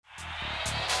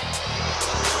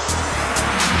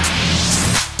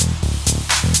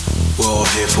all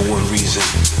here for one reason,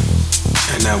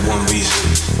 and that one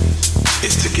reason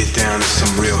is to get down to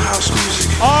some real house music.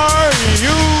 Are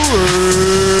you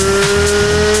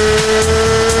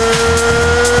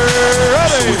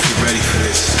ready? So if you're ready for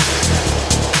this,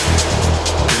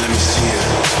 then let me see it.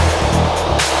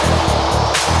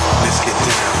 Let's get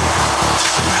down to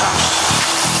some house.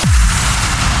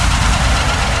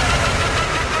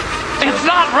 It's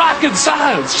not rocket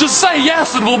science. Just say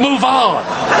yes and we'll move on.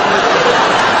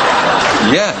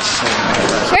 Yes.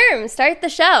 Sherm, start the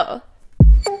show.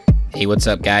 Hey, what's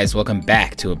up, guys? Welcome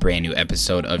back to a brand new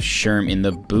episode of Sherm in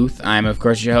the Booth. I'm, of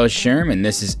course, your host, Sherm, and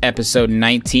this is episode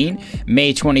 19,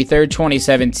 May 23rd,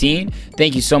 2017.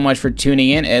 Thank you so much for tuning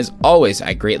in. As always,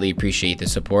 I greatly appreciate the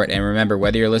support. And remember,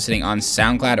 whether you're listening on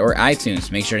SoundCloud or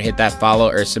iTunes, make sure to hit that follow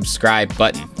or subscribe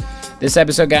button. This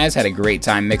episode, guys, had a great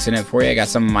time mixing it for you. I got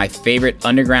some of my favorite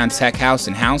underground tech house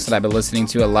and house that I've been listening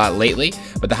to a lot lately.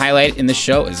 But the highlight in the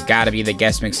show has got to be the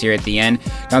guest mix here at the end.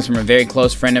 Comes from a very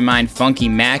close friend of mine, Funky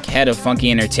Mack, head of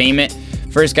Funky Entertainment.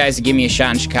 First guys to give me a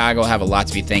shot in Chicago. Have a lot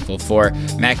to be thankful for.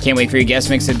 Mack, can't wait for your guest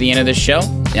mix at the end of the show.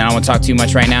 And I don't want to talk too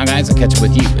much right now, guys. I'll catch up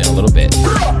with you in a little bit.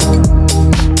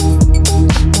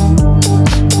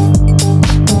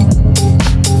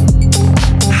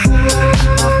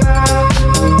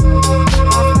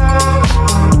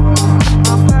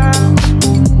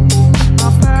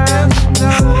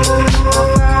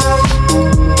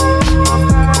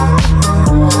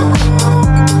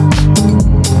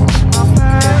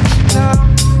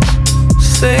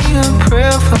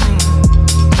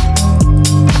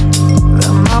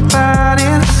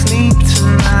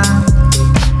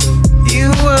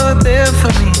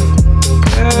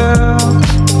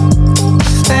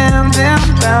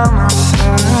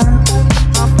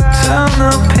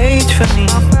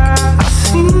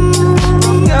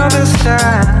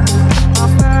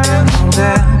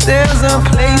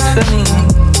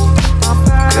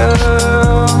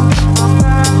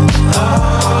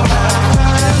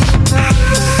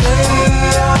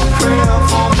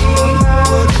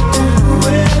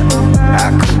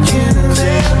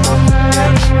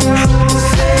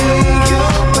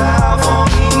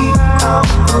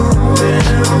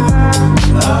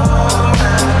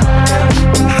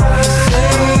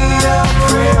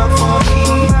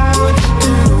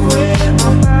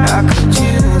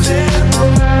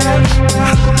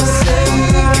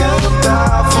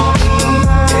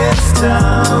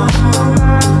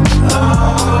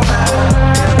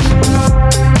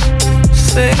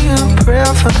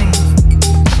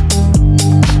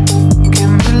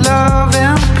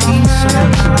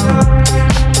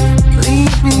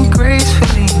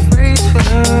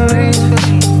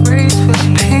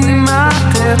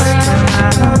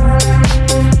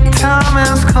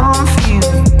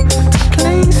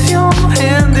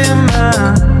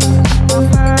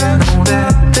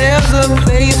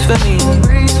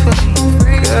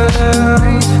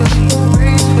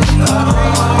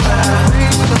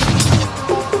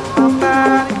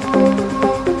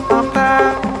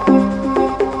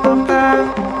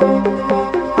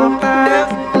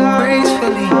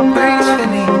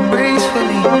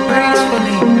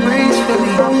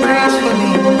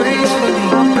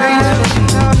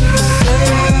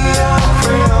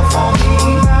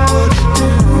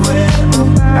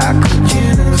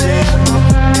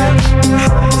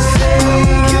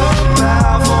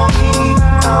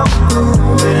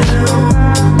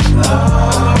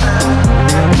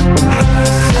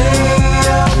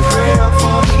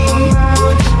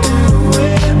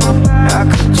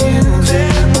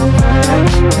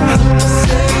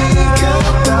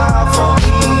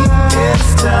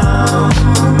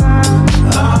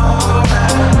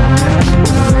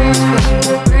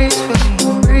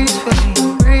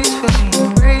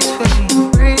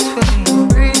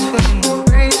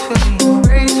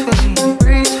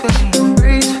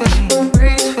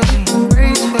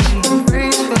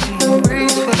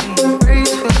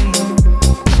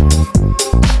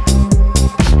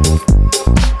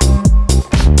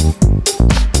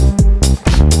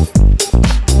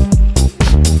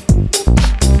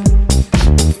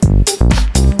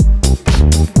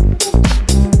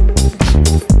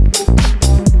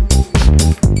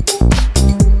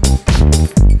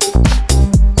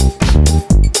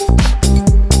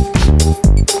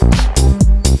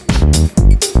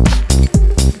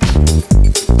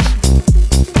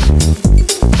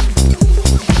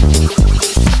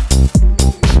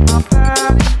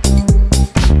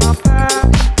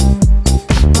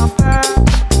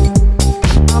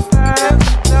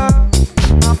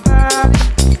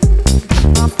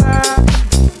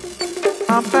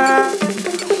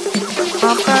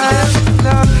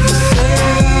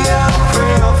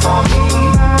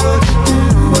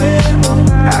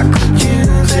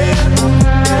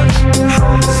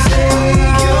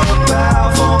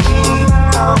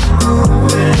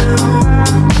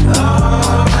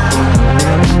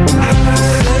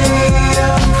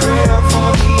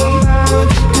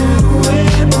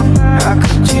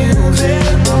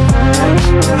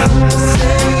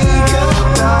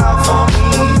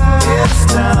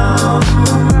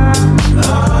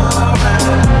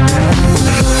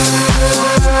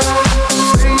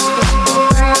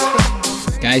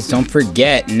 don't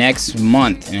forget, next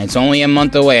month, and it's only a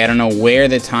month away, I don't know where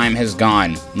the time has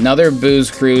gone, another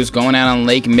booze cruise going out on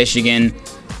Lake Michigan.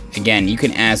 Again, you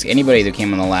can ask anybody that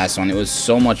came on the last one. It was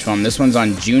so much fun. This one's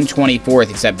on June 24th,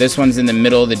 except this one's in the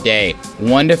middle of the day,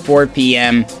 1 to 4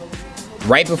 p.m.,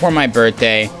 right before my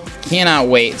birthday. Cannot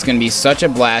wait. It's going to be such a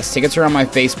blast. Tickets are on my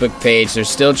Facebook page. They're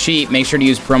still cheap. Make sure to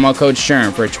use promo code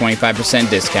SHERM for a 25%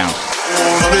 discount.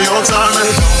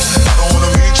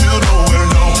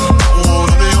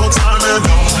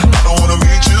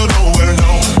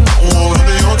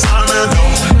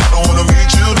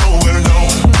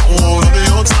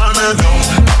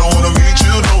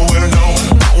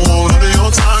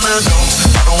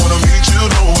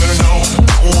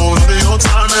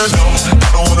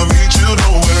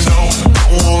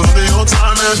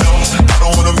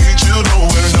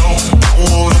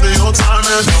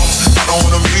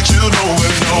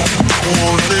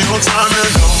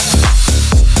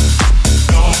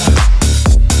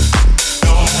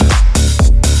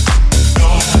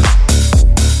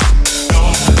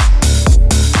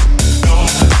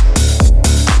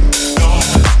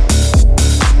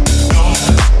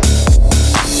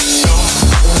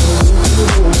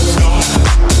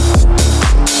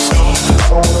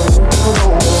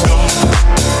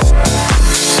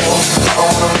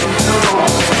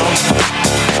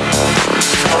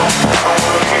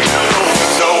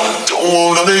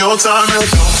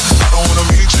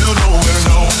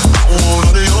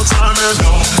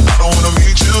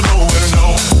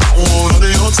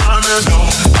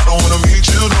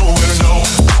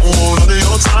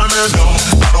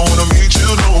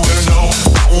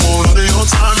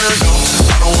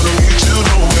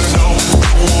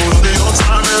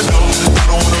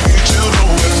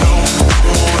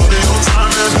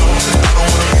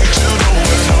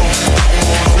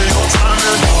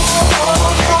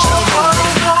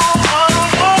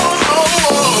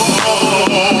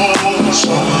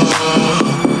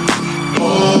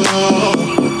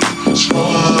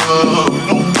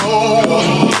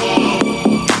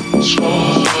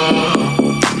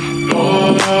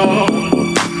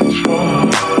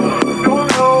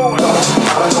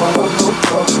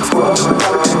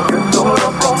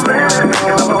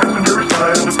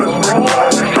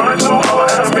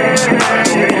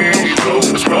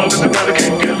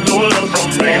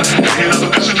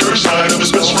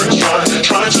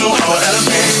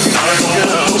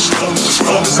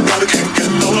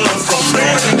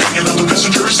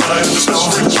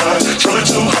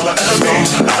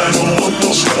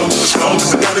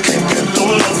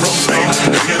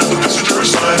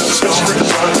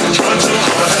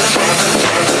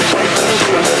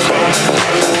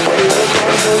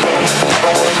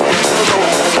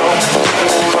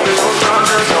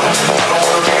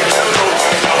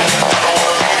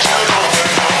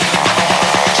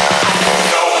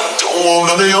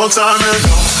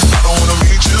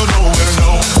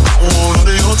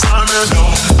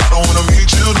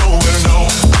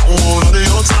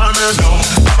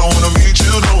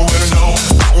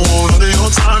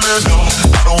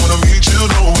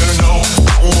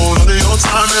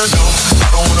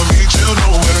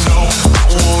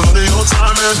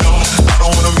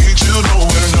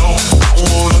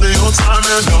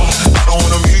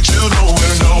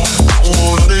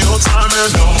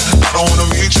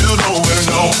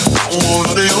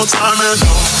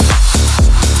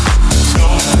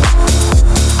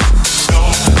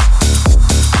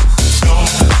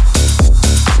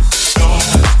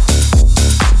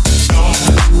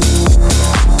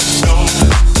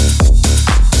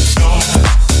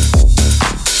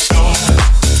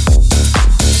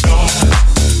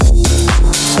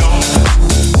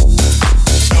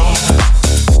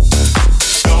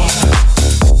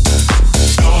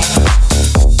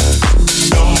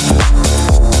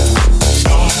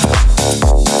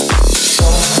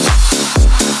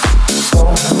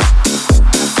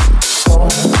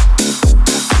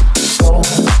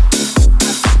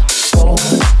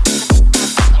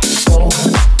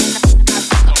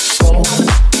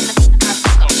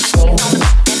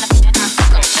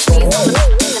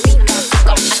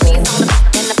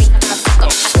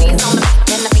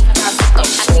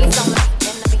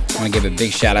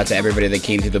 Shout out to everybody that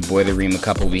came to the Boiler Room a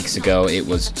couple weeks ago. It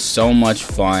was so much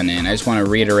fun, and I just want to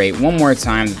reiterate one more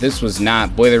time that this was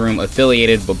not Boiler Room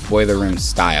affiliated, but Boiler Room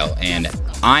style, and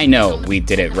I know we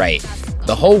did it right.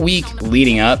 The whole week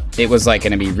leading up, it was like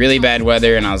going to be really bad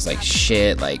weather, and I was like,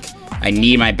 shit, like, I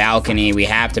need my balcony. We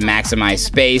have to maximize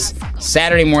space.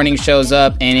 Saturday morning shows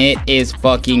up and it is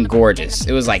fucking gorgeous.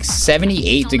 It was like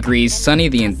 78 degrees, sunny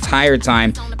the entire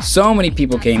time. So many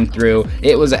people came through.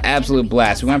 It was an absolute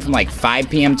blast. We went from like 5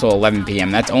 p.m. to 11 p.m.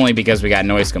 That's only because we got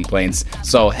noise complaints.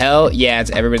 So hell yeah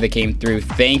to everybody that came through.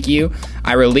 Thank you.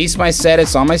 I released my set.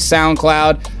 It's on my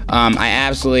SoundCloud. I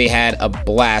absolutely had a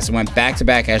blast. I went back to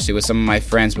back actually with some of my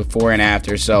friends before and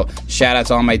after. So shout out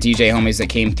to all my DJ homies that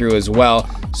came through as well.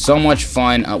 So much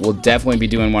fun. We'll definitely be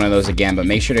doing one of those again, but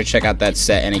make sure to check out that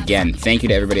set. And again, thank you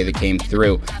to everybody that came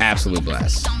through. Absolute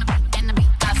blast.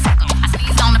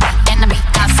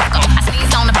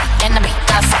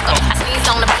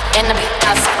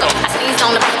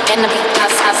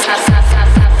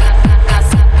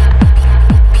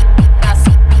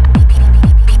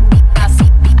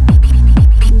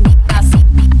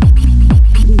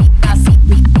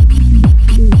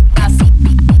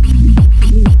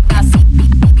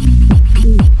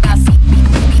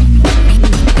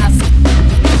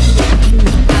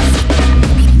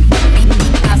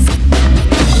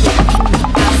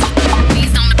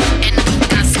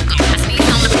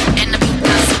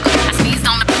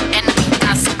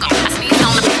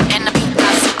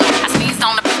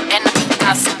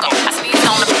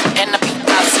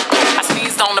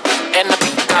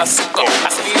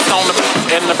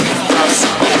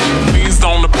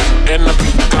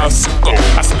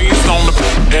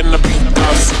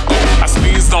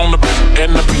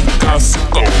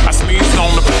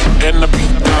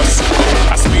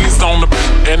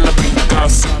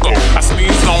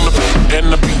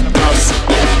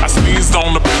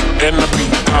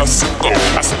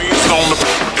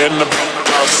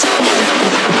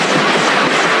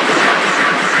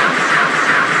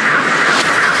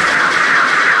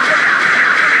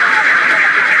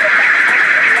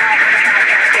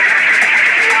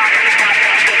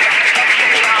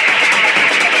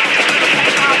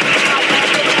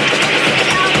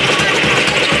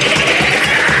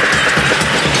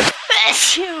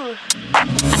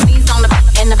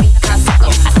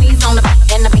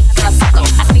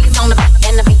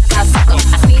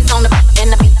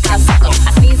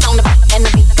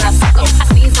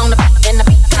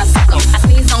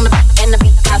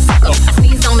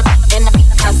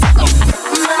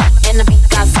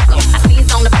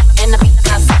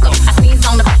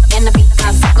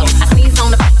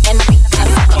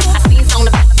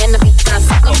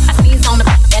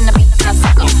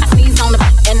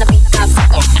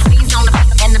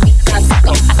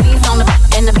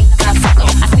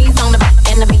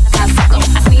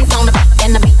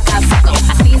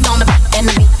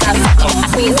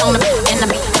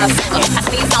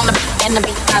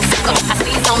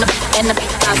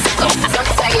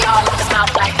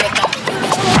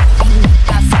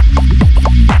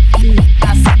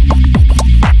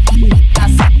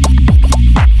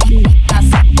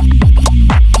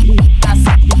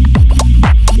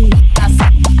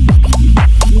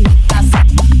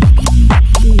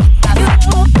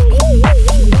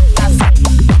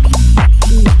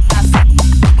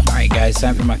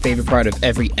 Time for my favorite part of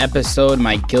every episode,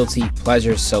 my guilty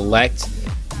pleasure select.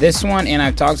 This one, and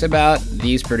I've talked about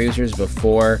these producers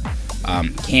before.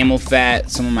 Camel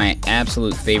Fat, some of my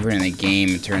absolute favorite in the game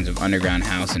in terms of underground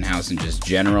house and house in just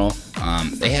general.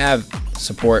 They have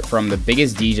support from the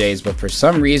biggest DJs, but for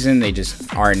some reason they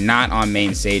just are not on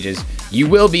main stages. You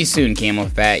will be soon, Camel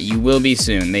Fat. You will be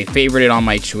soon. They favorite it on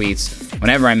my tweets.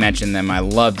 Whenever I mention them, I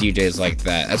love DJs like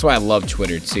that. That's why I love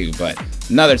Twitter too, but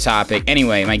another topic.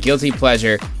 Anyway, my guilty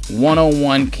pleasure,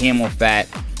 101 Camel Fat.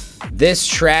 This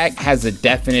track has the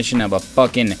definition of a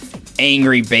fucking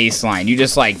angry bass line. You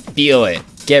just like feel it.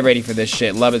 Get ready for this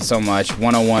shit. Love it so much.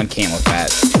 101 Camel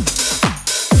Fat.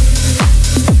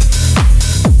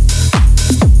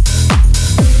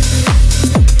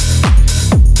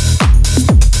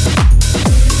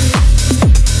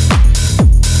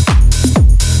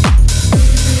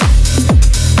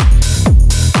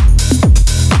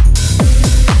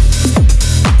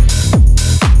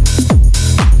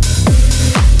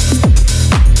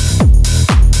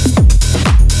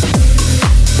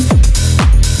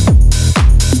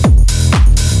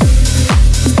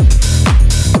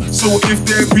 So if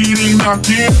that beat ain't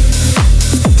knocking,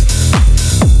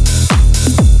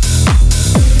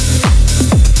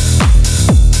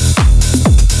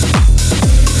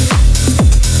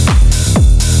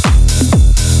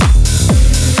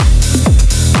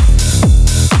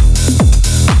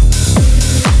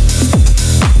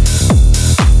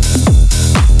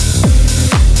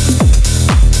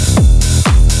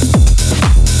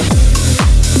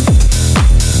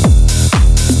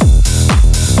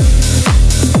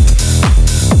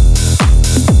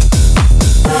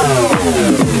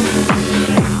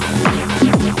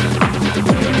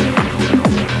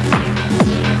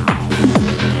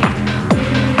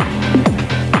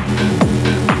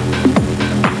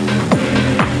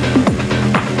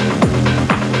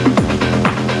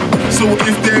 So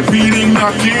if that beat ain't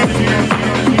knocking,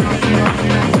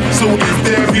 so if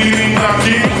that beat ain't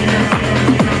knocking,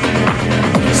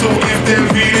 so if that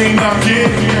beat ain't knocking,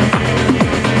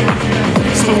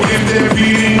 so if that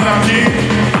beat ain't knocking,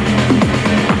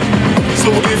 so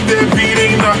if that beat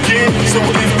ain't knocking, so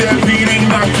if that beat ain't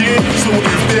knocking, so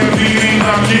if that beat ain't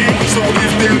knocking, so if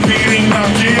that beat ain't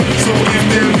knocking, so if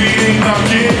that beat ain't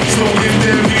knocking, so if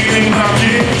that beat ain't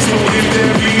knocking, so if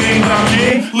that beat ain't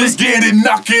knocking, let's get it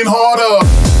knocking harder.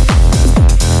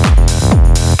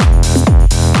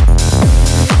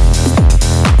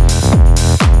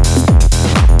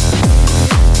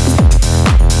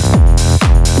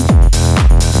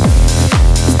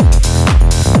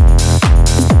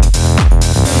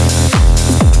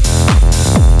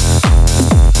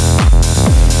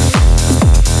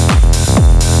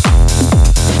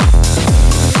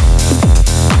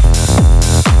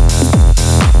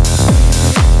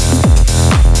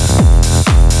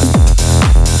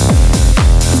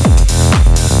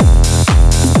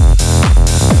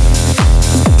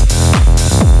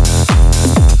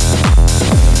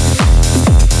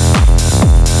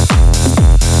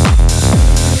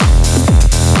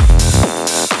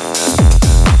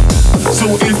 So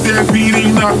if that beat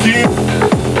ain't knocking,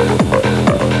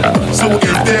 so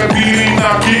if that beat ain't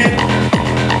knocking,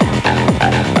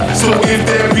 so if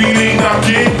that beat ain't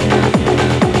knocking,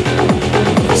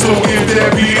 so if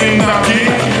that beat ain't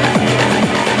knocking,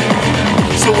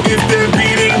 so if that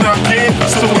beat ain't knocking,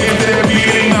 so if that beat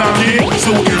ain't knocking,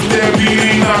 so if that beat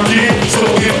ain't knocking, so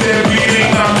if that beat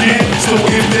ain't knocking, so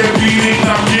if that beat ain't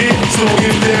knocking, so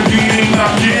if that beat ain't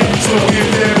knocking, so if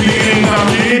that beat ain't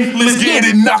knocking, let's get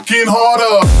it knocking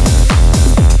harder.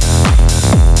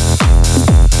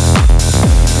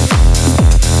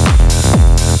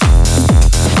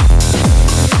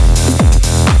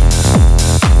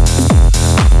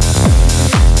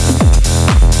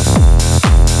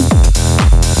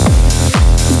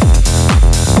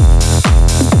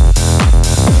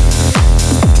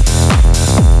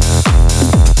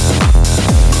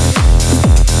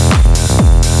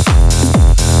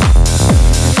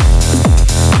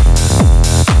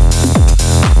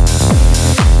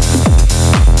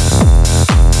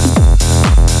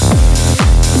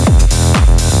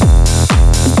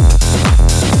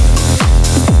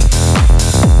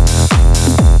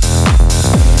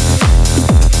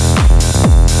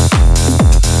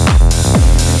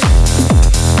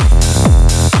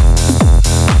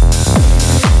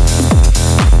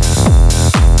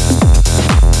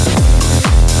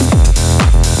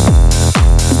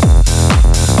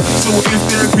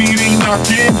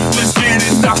 Let's get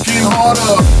it knocking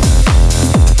harder.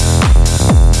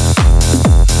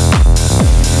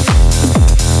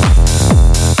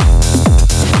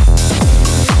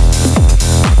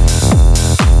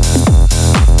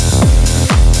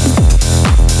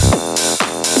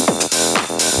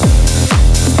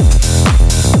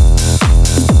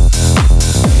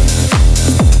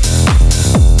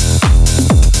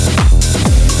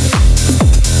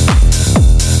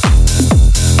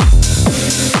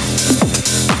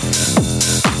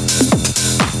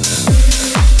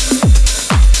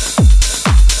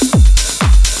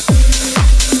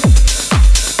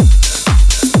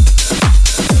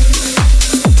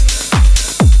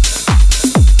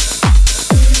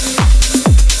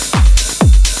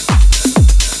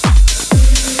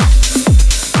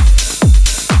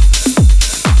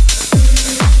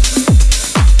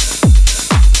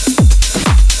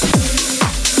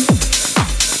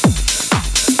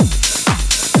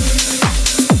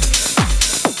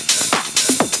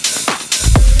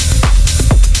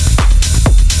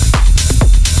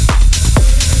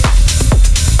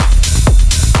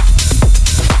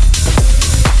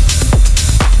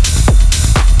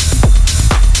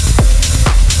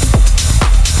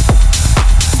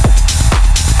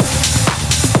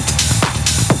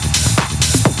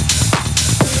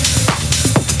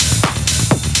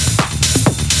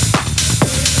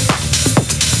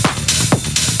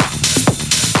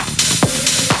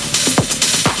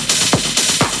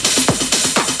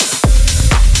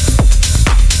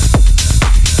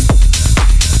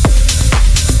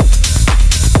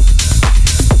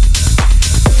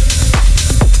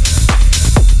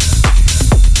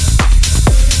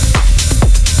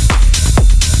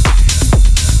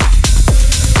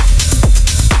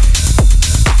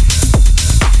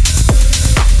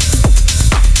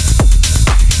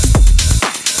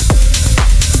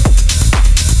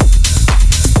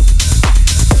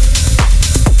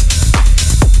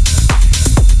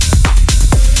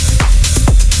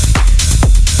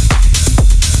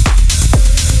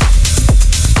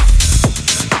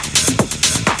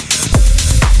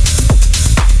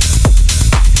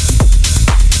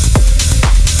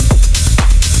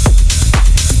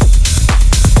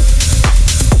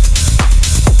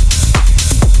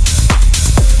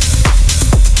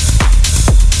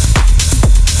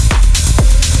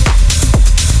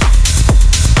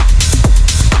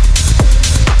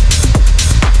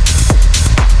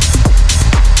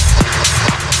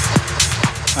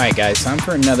 Alright guys, time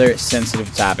for another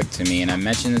sensitive topic to me, and I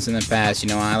mentioned this in the past,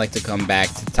 I like to come back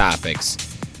to topics.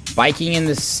 Biking in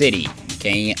the city,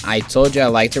 okay? I told you I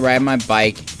like to ride my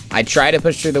bike. I tried to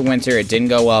push through the winter, it didn't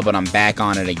go well, but I'm back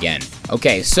on it again.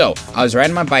 Okay, so, I was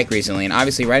riding my bike recently, and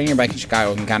obviously riding your bike in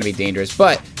Chicago can kind of be dangerous,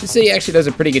 but the city actually does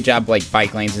a pretty good job, like,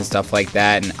 bike lanes and stuff like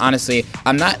that, and honestly,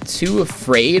 I'm not too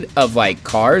afraid of, like,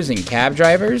 cars and cab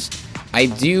drivers. I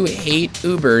do hate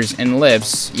Ubers and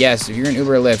Lyfts. Yes, if you're an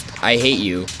Uber or Lyft, I hate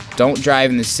you. Don't drive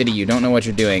in the city. You don't know what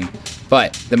you're doing.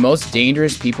 But the most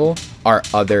dangerous people are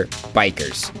other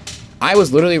bikers. I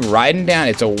was literally riding down.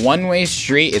 It's a one-way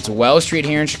street. It's Wells Street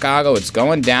here in Chicago. It's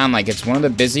going down like it's one of the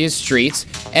busiest streets.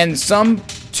 And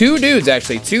two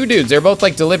dudes, they're both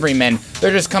like delivery men.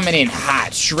 They're just coming in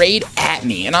hot, straight at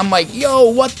me. And I'm like, yo,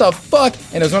 what the fuck?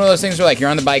 And it was one of those things where like you're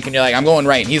on the bike and you're like, I'm going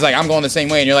right. And he's like, I'm going the same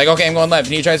way. And you're like, okay, I'm going left.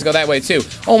 And he tries to go that way too.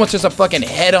 Almost just a fucking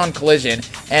head-on collision.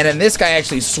 And then this guy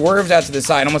actually swerves out to the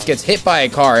side, almost gets hit by a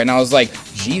car. And I was like,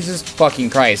 Jesus fucking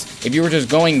Christ. If you were just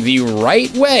going the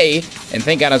right way, and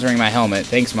thank God I was wearing my helmet.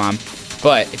 Thanks, Mom.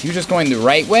 But if you were just going the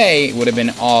right way, it would have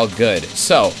been all good.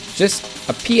 So, just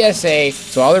a PSA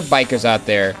to all other bikers out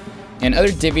there and other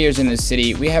divviers in the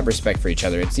city, we have respect for each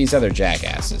other. It's these other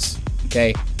jackasses,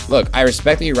 okay? Look, I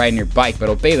respect that you're riding your bike, but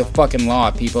obey the fucking law,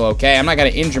 people, okay? I'm not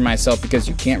going to injure myself because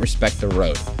you can't respect the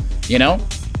road,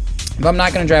 If I'm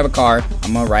not going to drive a car,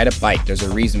 I'm going to ride a bike. There's a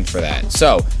reason for that.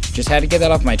 So, just had to get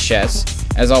that off my chest.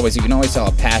 As always, you can always tell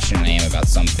how passionate I am about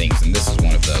some things, and this is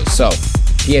one of those. So,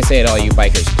 PSA to all you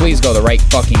bikers, please go the right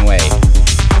fucking way.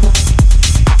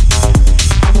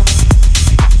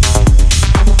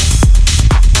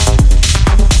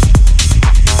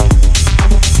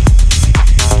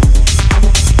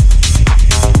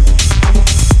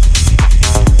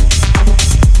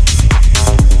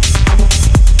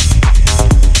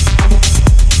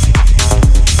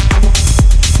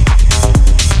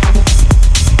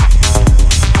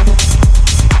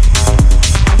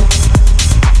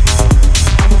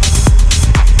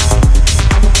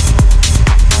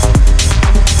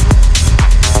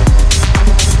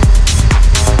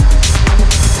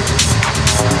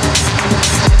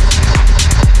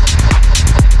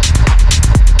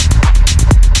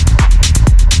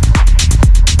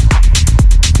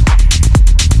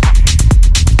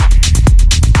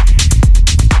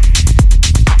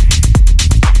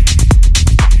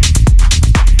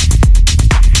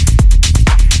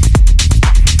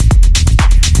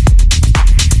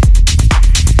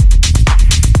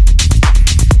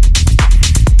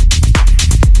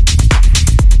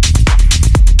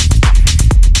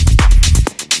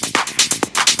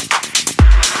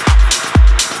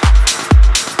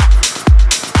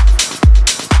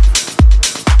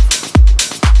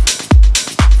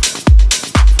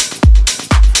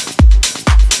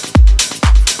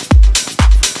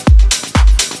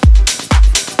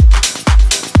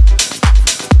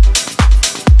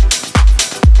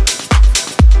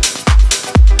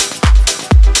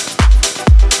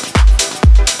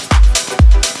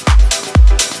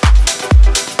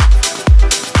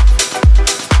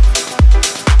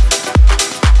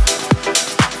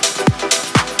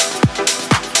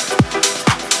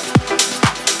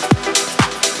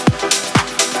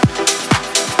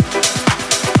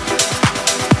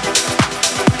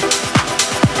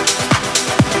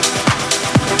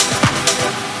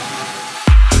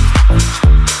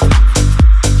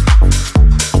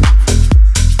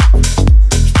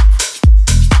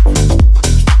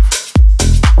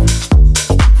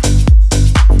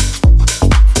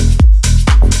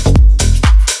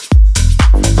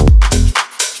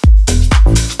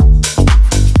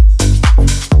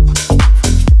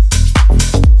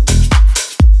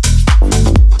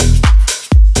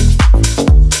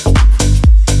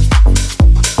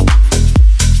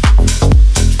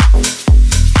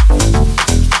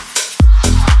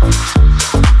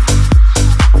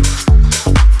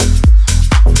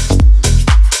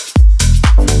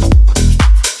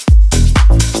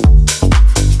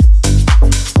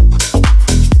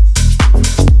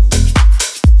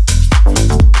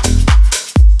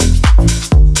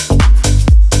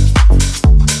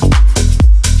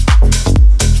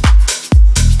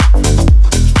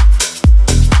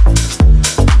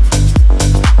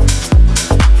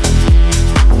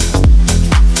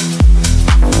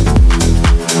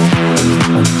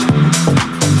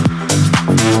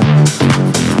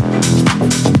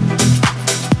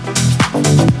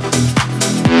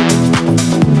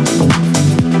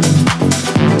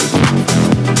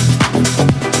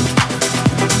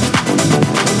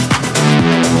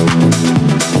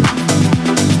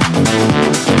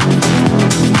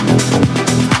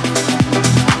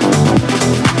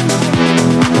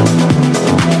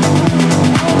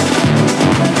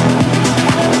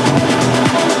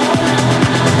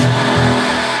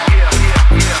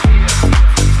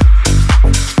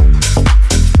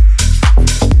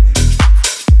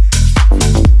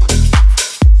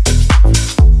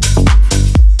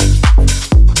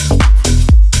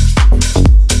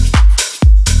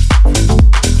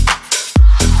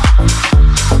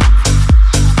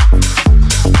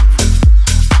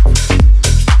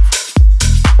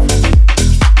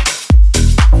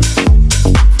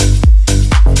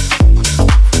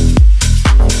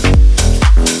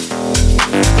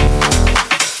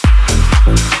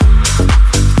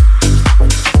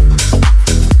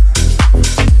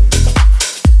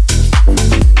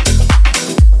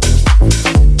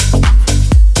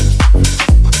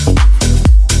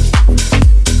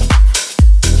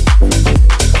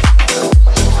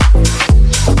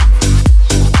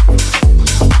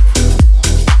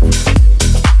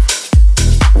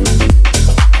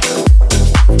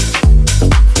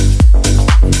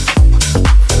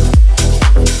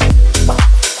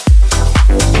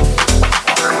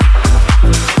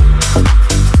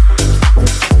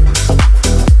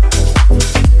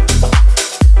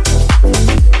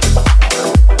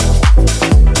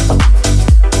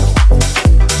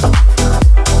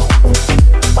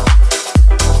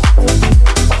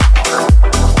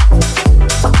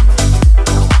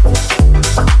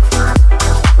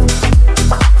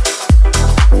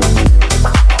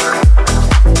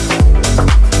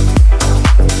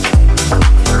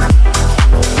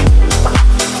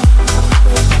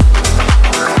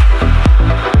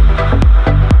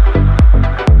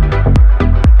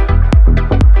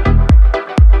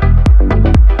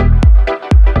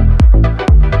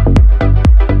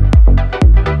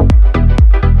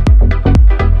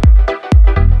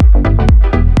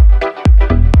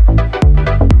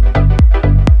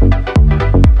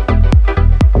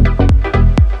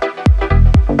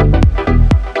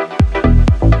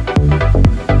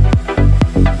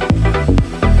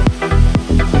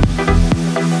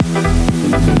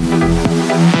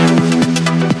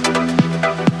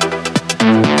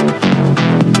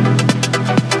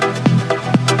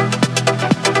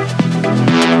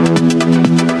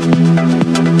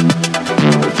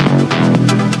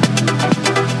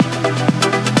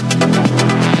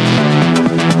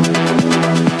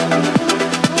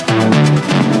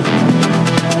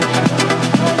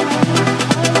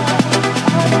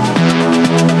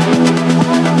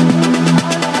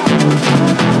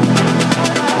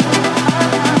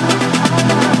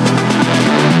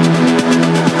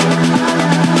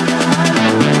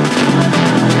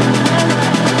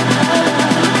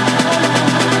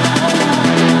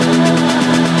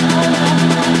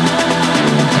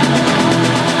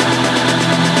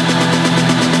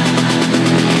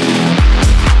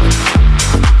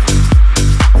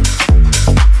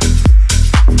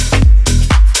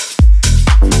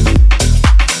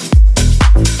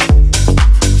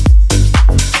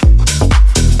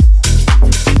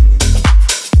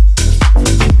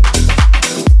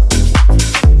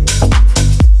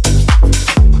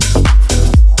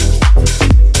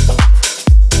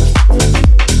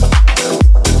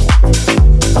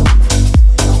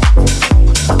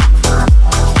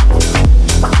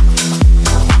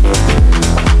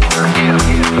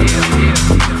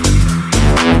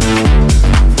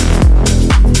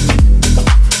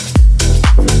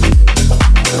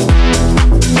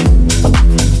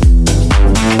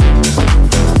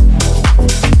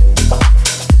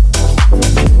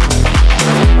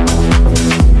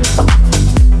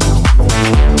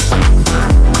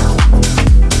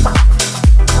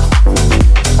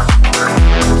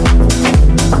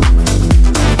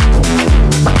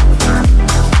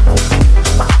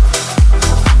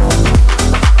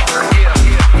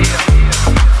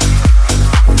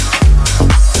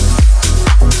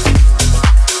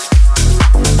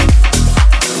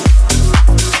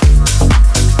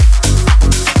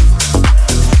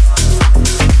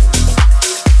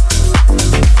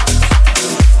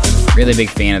 Really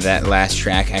big fan of that last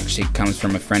track. Actually comes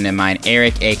from a friend of mine,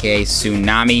 Eric, aka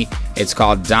Tsunami. It's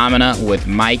called Domina with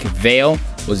Mike Vale.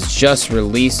 Was just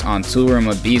released on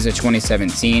Toolroom Ibiza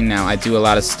 2017. Now, I do a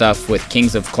lot of stuff with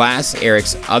Kings of Class,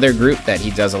 Eric's other group that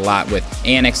he does a lot with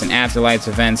Annex and Afterlights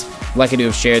events. Lucky to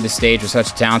have shared the stage with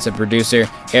such a talented producer.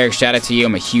 Eric, shout out to you.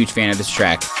 I'm a huge fan of this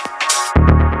track.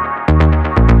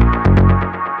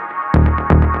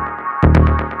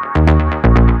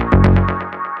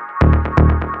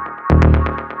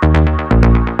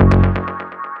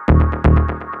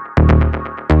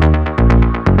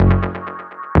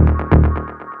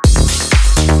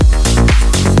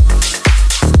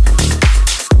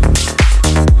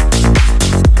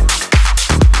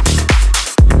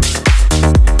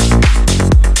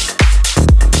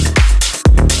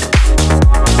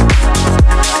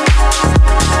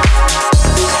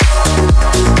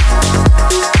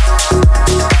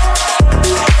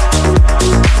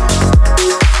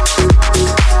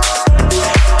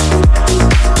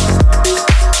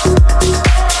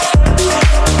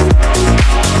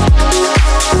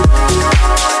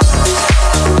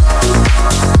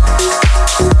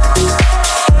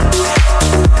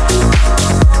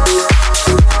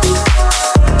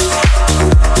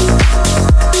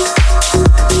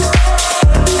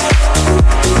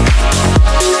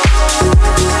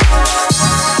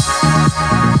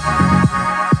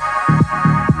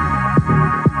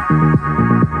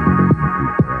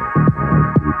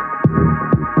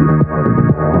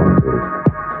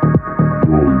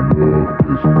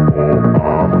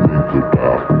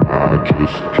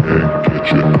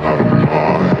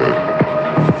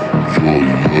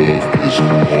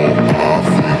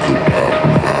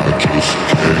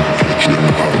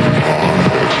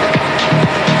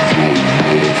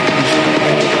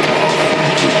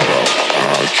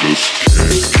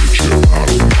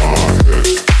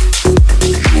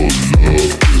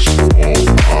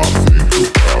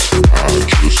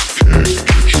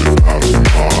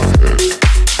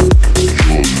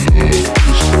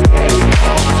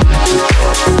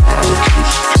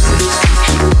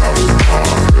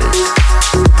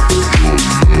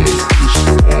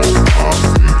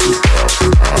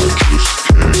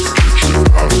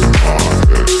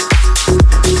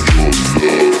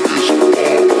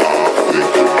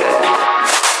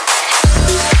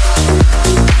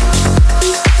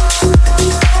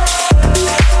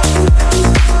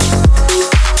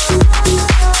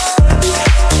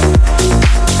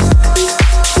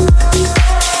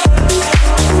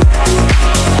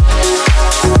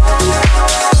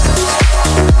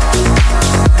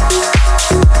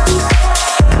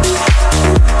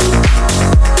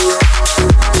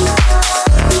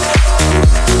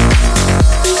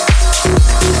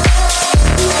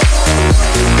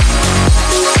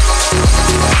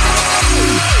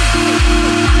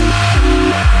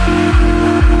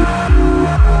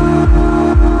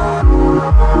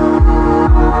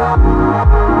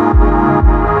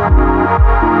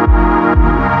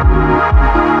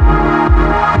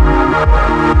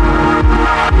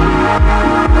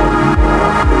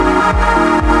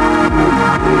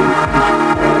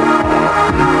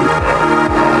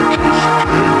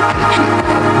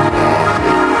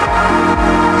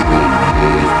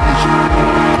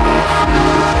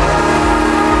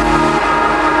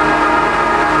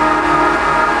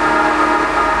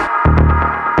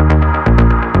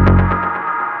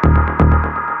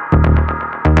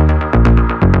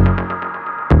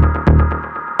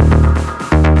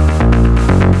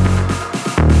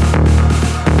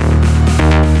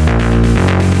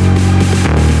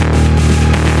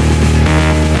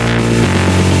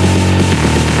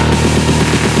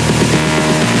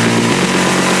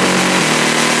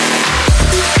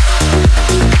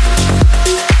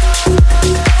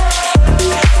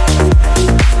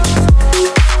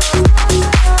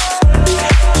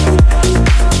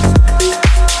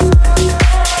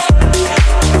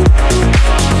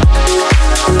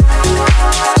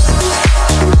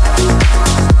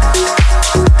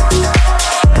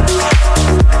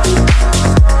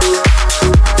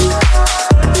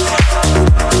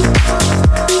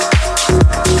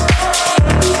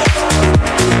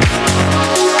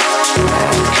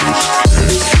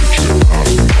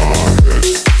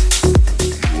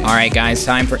 Alright guys,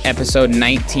 time for episode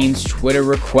 19's Twitter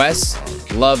requests.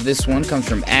 Love this one, comes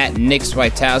from @Nick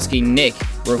Switowski. Nick,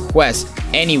 request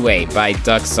Anyway by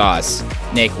Duck Sauce.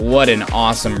 Nick, what an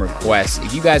awesome request.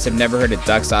 If you guys have never heard of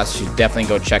Duck Sauce, you should definitely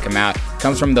go check them out.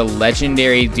 Comes from the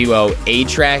legendary duo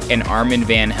A-Track and Armin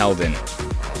van Helden.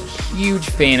 Huge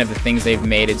fan of the things they've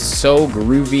made. It's so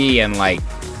groovy and like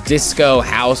disco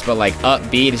house, but like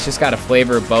upbeat. It's just got a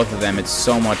flavor of both of them. It's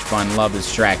so much fun. Love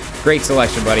this track. Great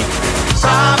selection, buddy.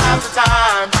 Time after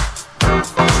time,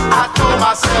 I told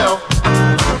myself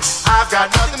I've got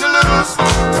nothing to lose.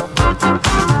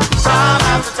 Time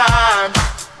after time,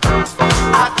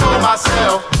 I told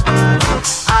myself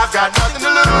I've got nothing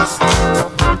to lose.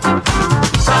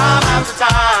 Time after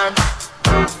time,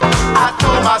 I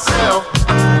told myself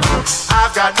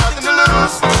I've got nothing to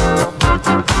lose.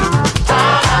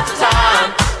 Time after time,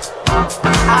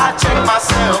 I check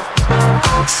myself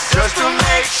just to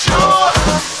make sure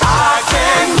I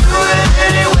can do it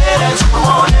any way that you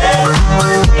want it.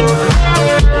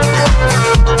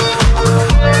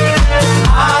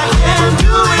 I can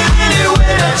do it any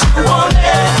way that you want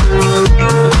it.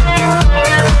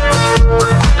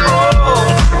 Oh,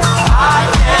 I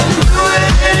can do it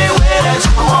any way that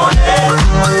you want it.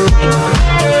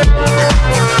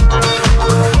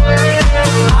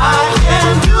 I can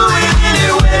do it any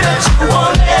way that you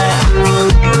want it.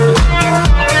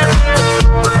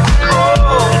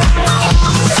 Oh,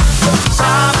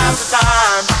 time after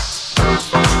time,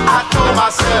 I told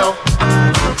myself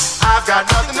I've got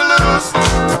nothing to lose.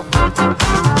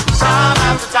 Time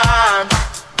after time,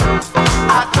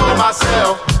 I told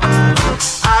myself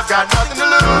I've got nothing to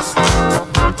lose.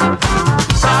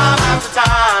 Time after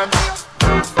time,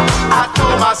 I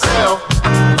told myself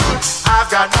I've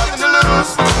got nothing to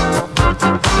lose.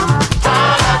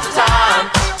 Time after time,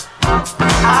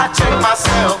 I check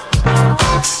myself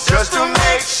just to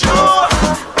make sure.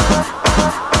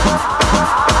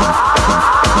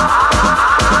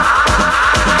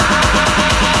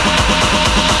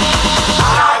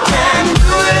 I can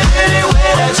do it any way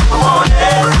that you want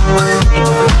it.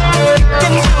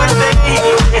 Can you do it, baby?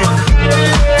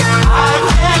 I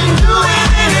can do it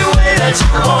any way that you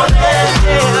want it.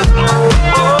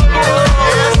 Oh,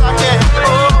 yes, I can.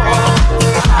 Oh,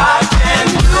 I can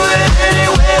do it any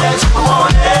way that you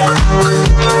want it.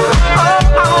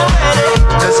 Oh, I'm ready.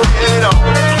 Let's get it on.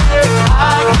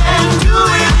 I can do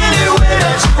it any way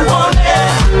that you want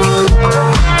it.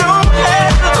 Don't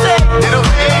hesitate. It'll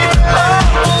be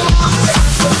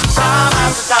time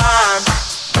after time.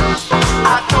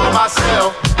 I told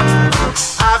myself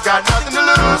I've got nothing to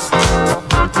lose.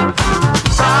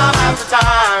 Time after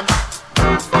time,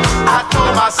 I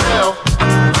told myself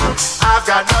I've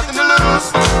got nothing to lose.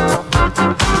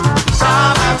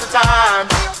 Time after time,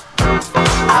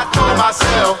 I told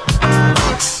myself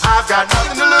I've got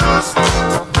nothing to lose.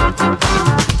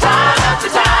 Time after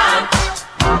time,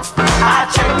 I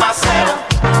check myself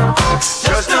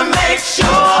just to make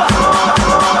sure.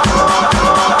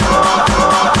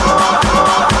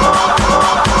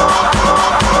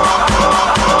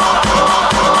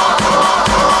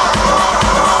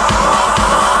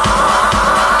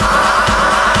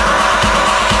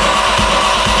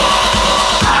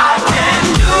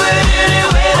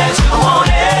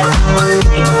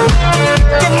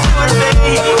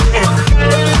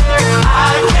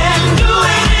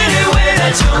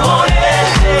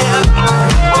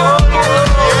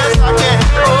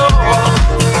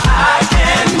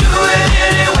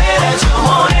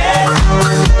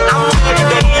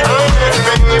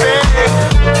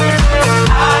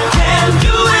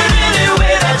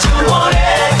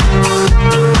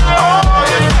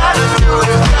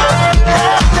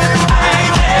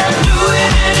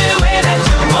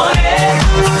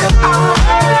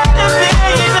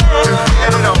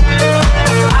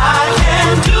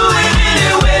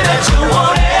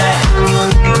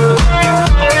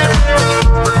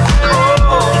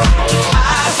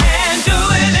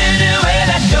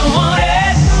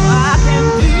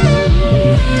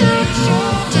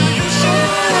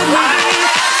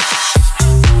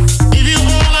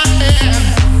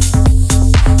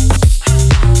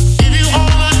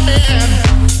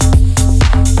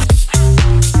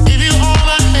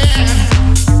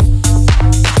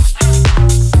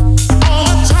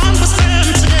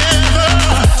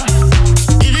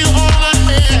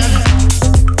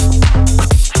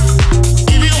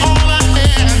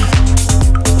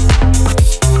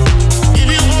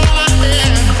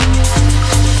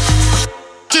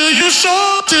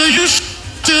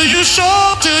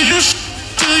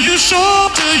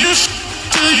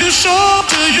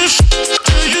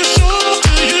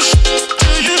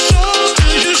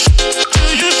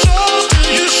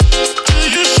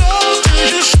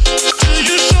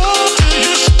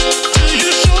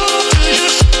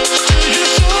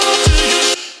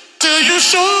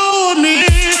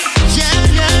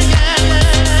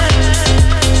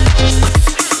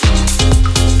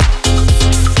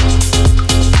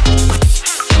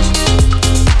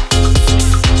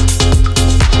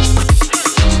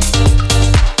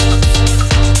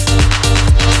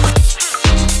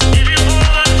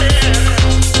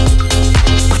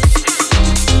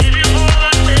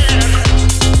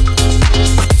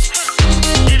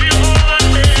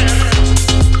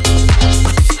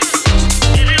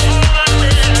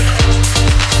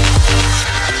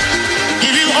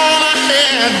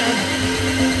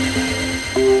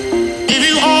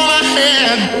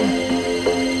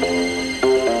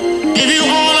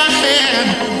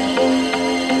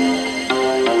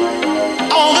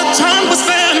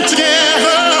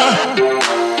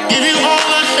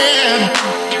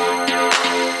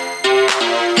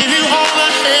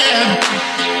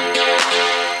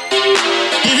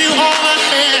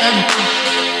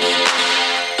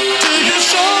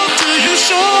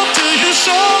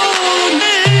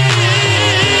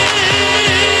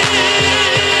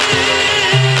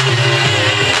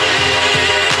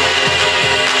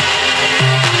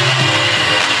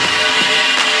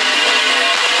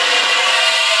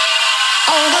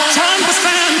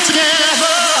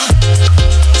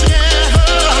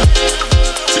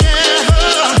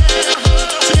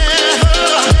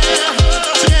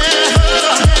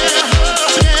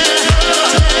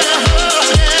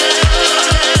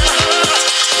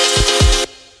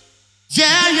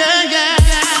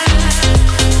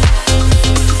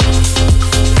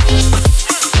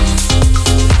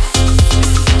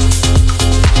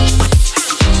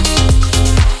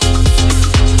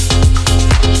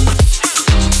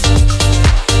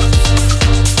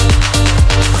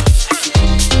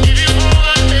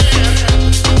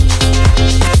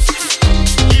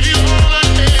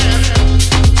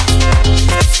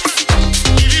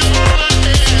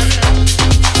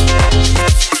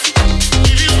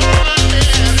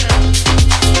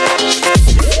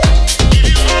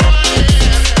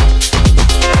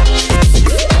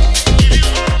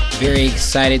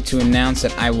 excited to announce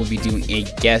that I will be doing a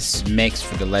guest mix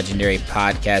for the legendary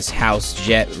podcast House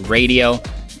Jet Radio,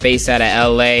 based out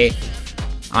of LA.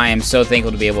 I am so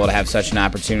thankful to be able to have such an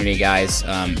opportunity, guys.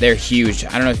 They're huge. I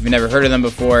don't know if you've never heard of them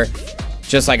before.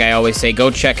 Just like I always say,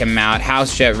 go check them out.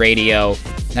 House Jet Radio.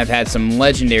 I've had some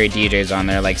legendary DJs on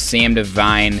there, like Sam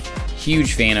Divine.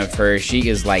 Huge fan of her. She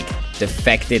is like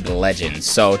defected legend.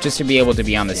 So just to be able to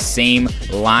be on the same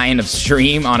line of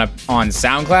stream on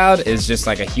SoundCloud is just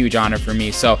like a huge honor for me.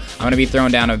 So I'm going to be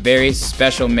throwing down a very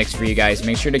special mix for you guys.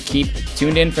 Make sure to keep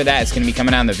tuned in for that. It's going to be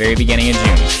coming out in the very beginning of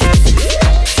June.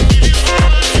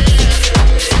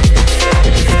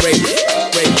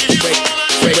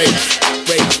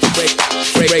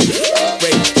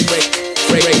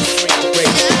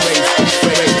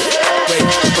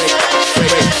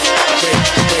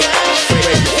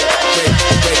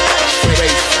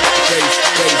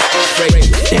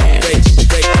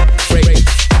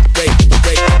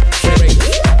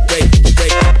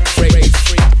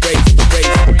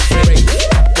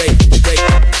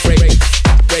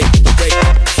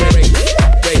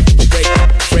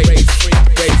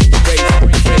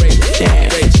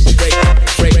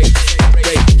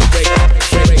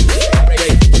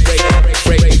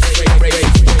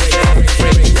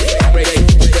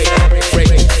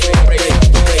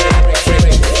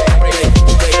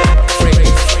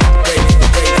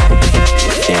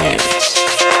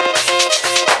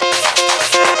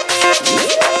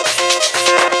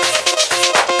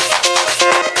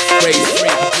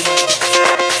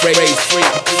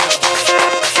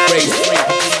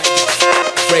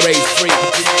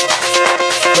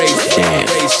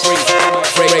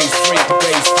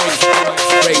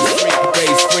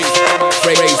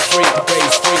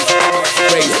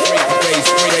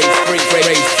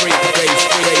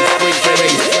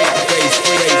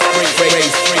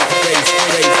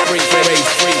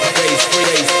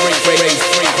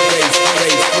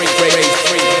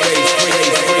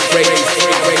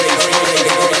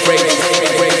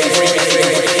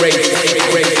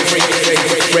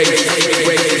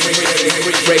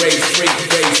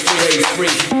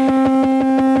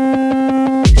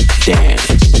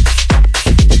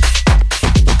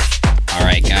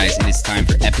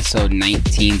 Episode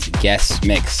 19's guest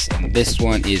mix, and this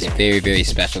one is very, very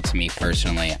special to me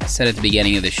personally. I said at the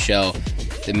beginning of the show,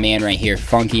 the man right here,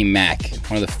 Funky Mack,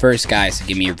 one of the first guys to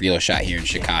give me a real shot here in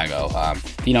Chicago.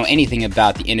 If you know anything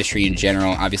about the industry in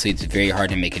general, obviously it's very hard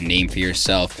to make a name for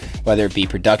yourself, whether it be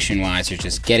production-wise or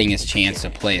just getting his chance to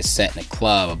play a set in a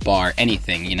club, a bar,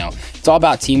 anything, you know. It's all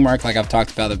about teamwork, like I've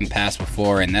talked about in the past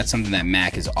before, and that's something that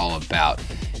Mack is all about.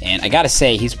 And I gotta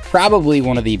say, he's probably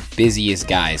one of the busiest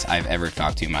guys I've ever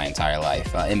talked to in my entire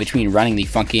life. In between running the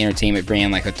Funky Entertainment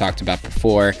brand, like I talked about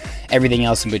before, everything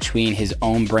else in between, his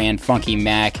own brand, Funky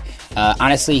Mack.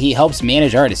 Honestly, he helps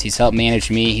manage artists. He's helped manage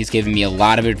me. He's given me a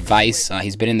lot of advice.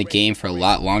 He's been in the game for a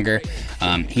lot longer.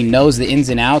 He knows the ins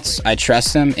and outs. I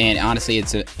trust him, and honestly,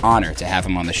 it's an honor to have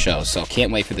him on the show. So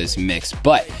can't wait for this mix.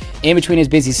 But in between his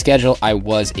busy schedule, I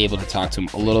was able to talk to him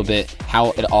a little bit, how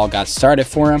it all got started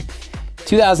for him.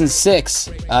 2006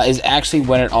 is actually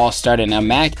when it all started. Now,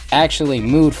 Mack actually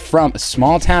moved from a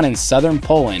small town in southern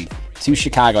Poland to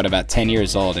Chicago at about 10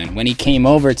 years old. And when he came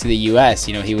over to the U.S.,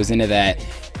 you know, he was into that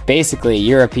basically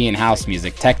European house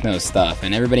music, techno stuff,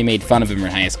 and everybody made fun of him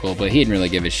in high school, but he didn't really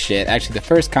give a shit. Actually, the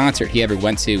first concert he ever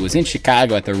went to was in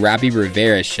Chicago at the Robbie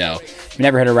Rivera show. If you've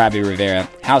never heard of Robbie Rivera,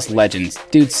 house legends.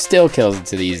 Dude still kills it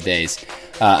to these days.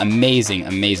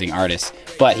 Amazing artist.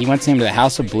 But he went to him to the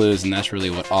House of Blues, and that's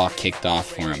really what all kicked off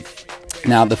for him.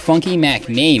 Now, the Funky Mack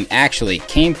name actually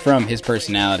came from his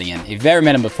personality, and if you've ever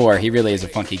met him before, he really is a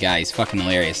funky guy. He's fucking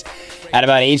hilarious. At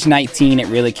about age 19, it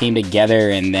really came together,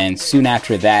 and then soon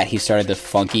after that, he started the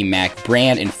Funky Mack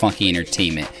brand and Funky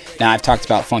Entertainment. Now, I've talked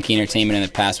about Funky Entertainment in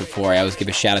the past before. I always give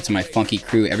a shout out to my funky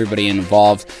crew, everybody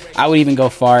involved. I would even go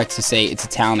far to say it's a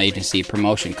talent agency, a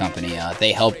promotion company.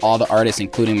 They help all the artists,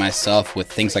 including myself,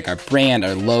 with things like our brand,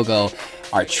 our logo,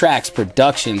 our tracks,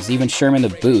 productions, even Sherman the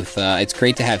Booth. It's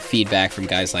great to have feedback from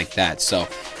guys like that. So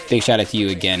big shout out to you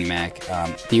again, Mack.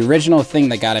 The original thing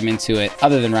that got him into it,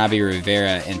 other than Robbie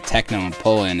Rivera and techno in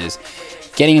Poland, is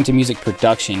getting into music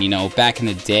production. You know, back in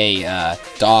the day,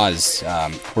 DAWs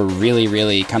were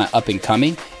really kind of up and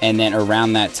coming. And then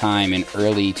around that time in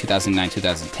early 2009,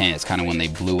 2010, it's kind of when they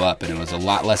blew up, and it was a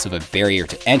lot less of a barrier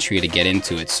to entry to get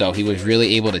into it. So he was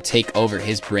really able to take over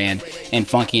his brand and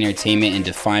Funky Entertainment and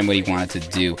define what he wanted to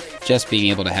do, just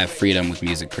being able to have freedom with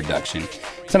music production.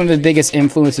 Some of the biggest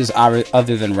influences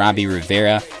other than Robbie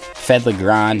Rivera, Fed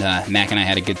Legrand, Mack and I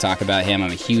had a good talk about him.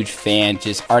 I'm a huge fan.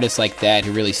 Just artists like that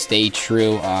who really stay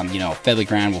true. Fed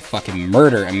Legrand will fucking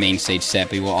murder a main stage set,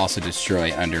 but he will also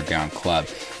destroy underground club.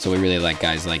 So we really like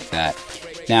guys like that.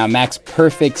 Now, Mack's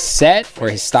perfect set, or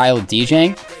his style of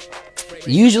DJing,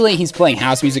 usually he's playing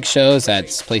house music shows at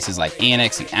places like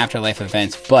Annex and Afterlife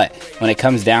events, but when it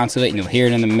comes down to it, and you'll hear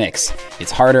it in the mix,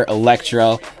 it's harder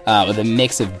electro with a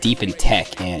mix of deep and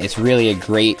tech, and it's really a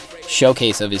great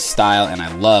showcase of his style, and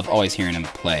I love always hearing him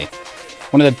play.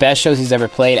 One of the best shows he's ever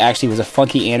played actually was a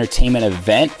Funky Entertainment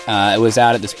event. It was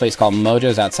out at this place called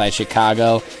Mojo's outside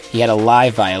Chicago. He had a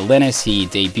live violinist. He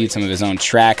debuted some of his own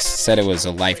tracks, said it was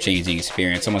a life-changing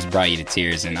experience, almost brought you to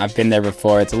tears. And I've been there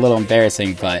before. It's a little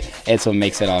embarrassing, but it's what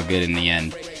makes it all good in the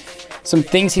end. Some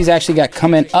things he's actually got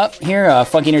coming up here.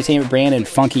 Funky Entertainment brand and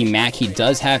Funky Mack. He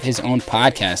does have his own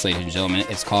podcast, ladies and gentlemen.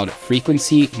 It's called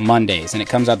Frequency Mondays, and it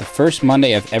comes out the first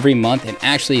Monday of every month. And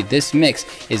actually, this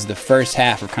mix is the first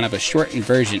half, or kind of a shortened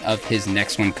version of his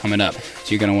next one coming up. So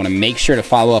you're going to want to make sure to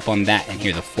follow up on that and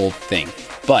hear the full thing.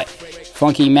 But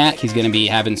Funky Mack, he's going to be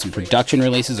having some production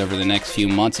releases over the next few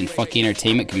months, and Funky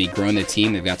Entertainment can be growing the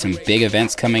team. They've got some big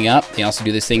events coming up. They also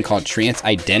do this thing called Trance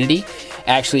Identity.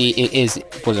 Actually,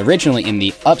 it was originally in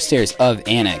the upstairs of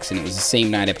Annex, and it was the same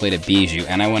night I played at Bijou,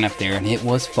 and I went up there, and it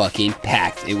was fucking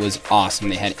packed. It was awesome.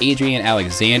 They had Adrian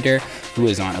Alexander, who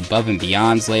is on Above and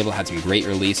Beyond's label, had some great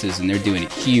releases, and they're doing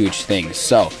huge things.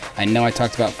 So, I know I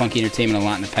talked about Funky Entertainment a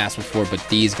lot in the past before, but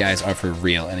these guys are for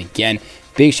real. And again,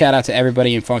 big shout out to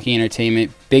everybody in Funky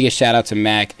Entertainment. Biggest shout out to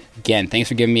Mack. Again, thanks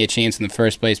for giving me a chance in the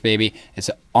first place, baby. It's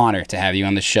an honor to have you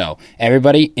on the show.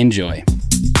 Everybody, enjoy.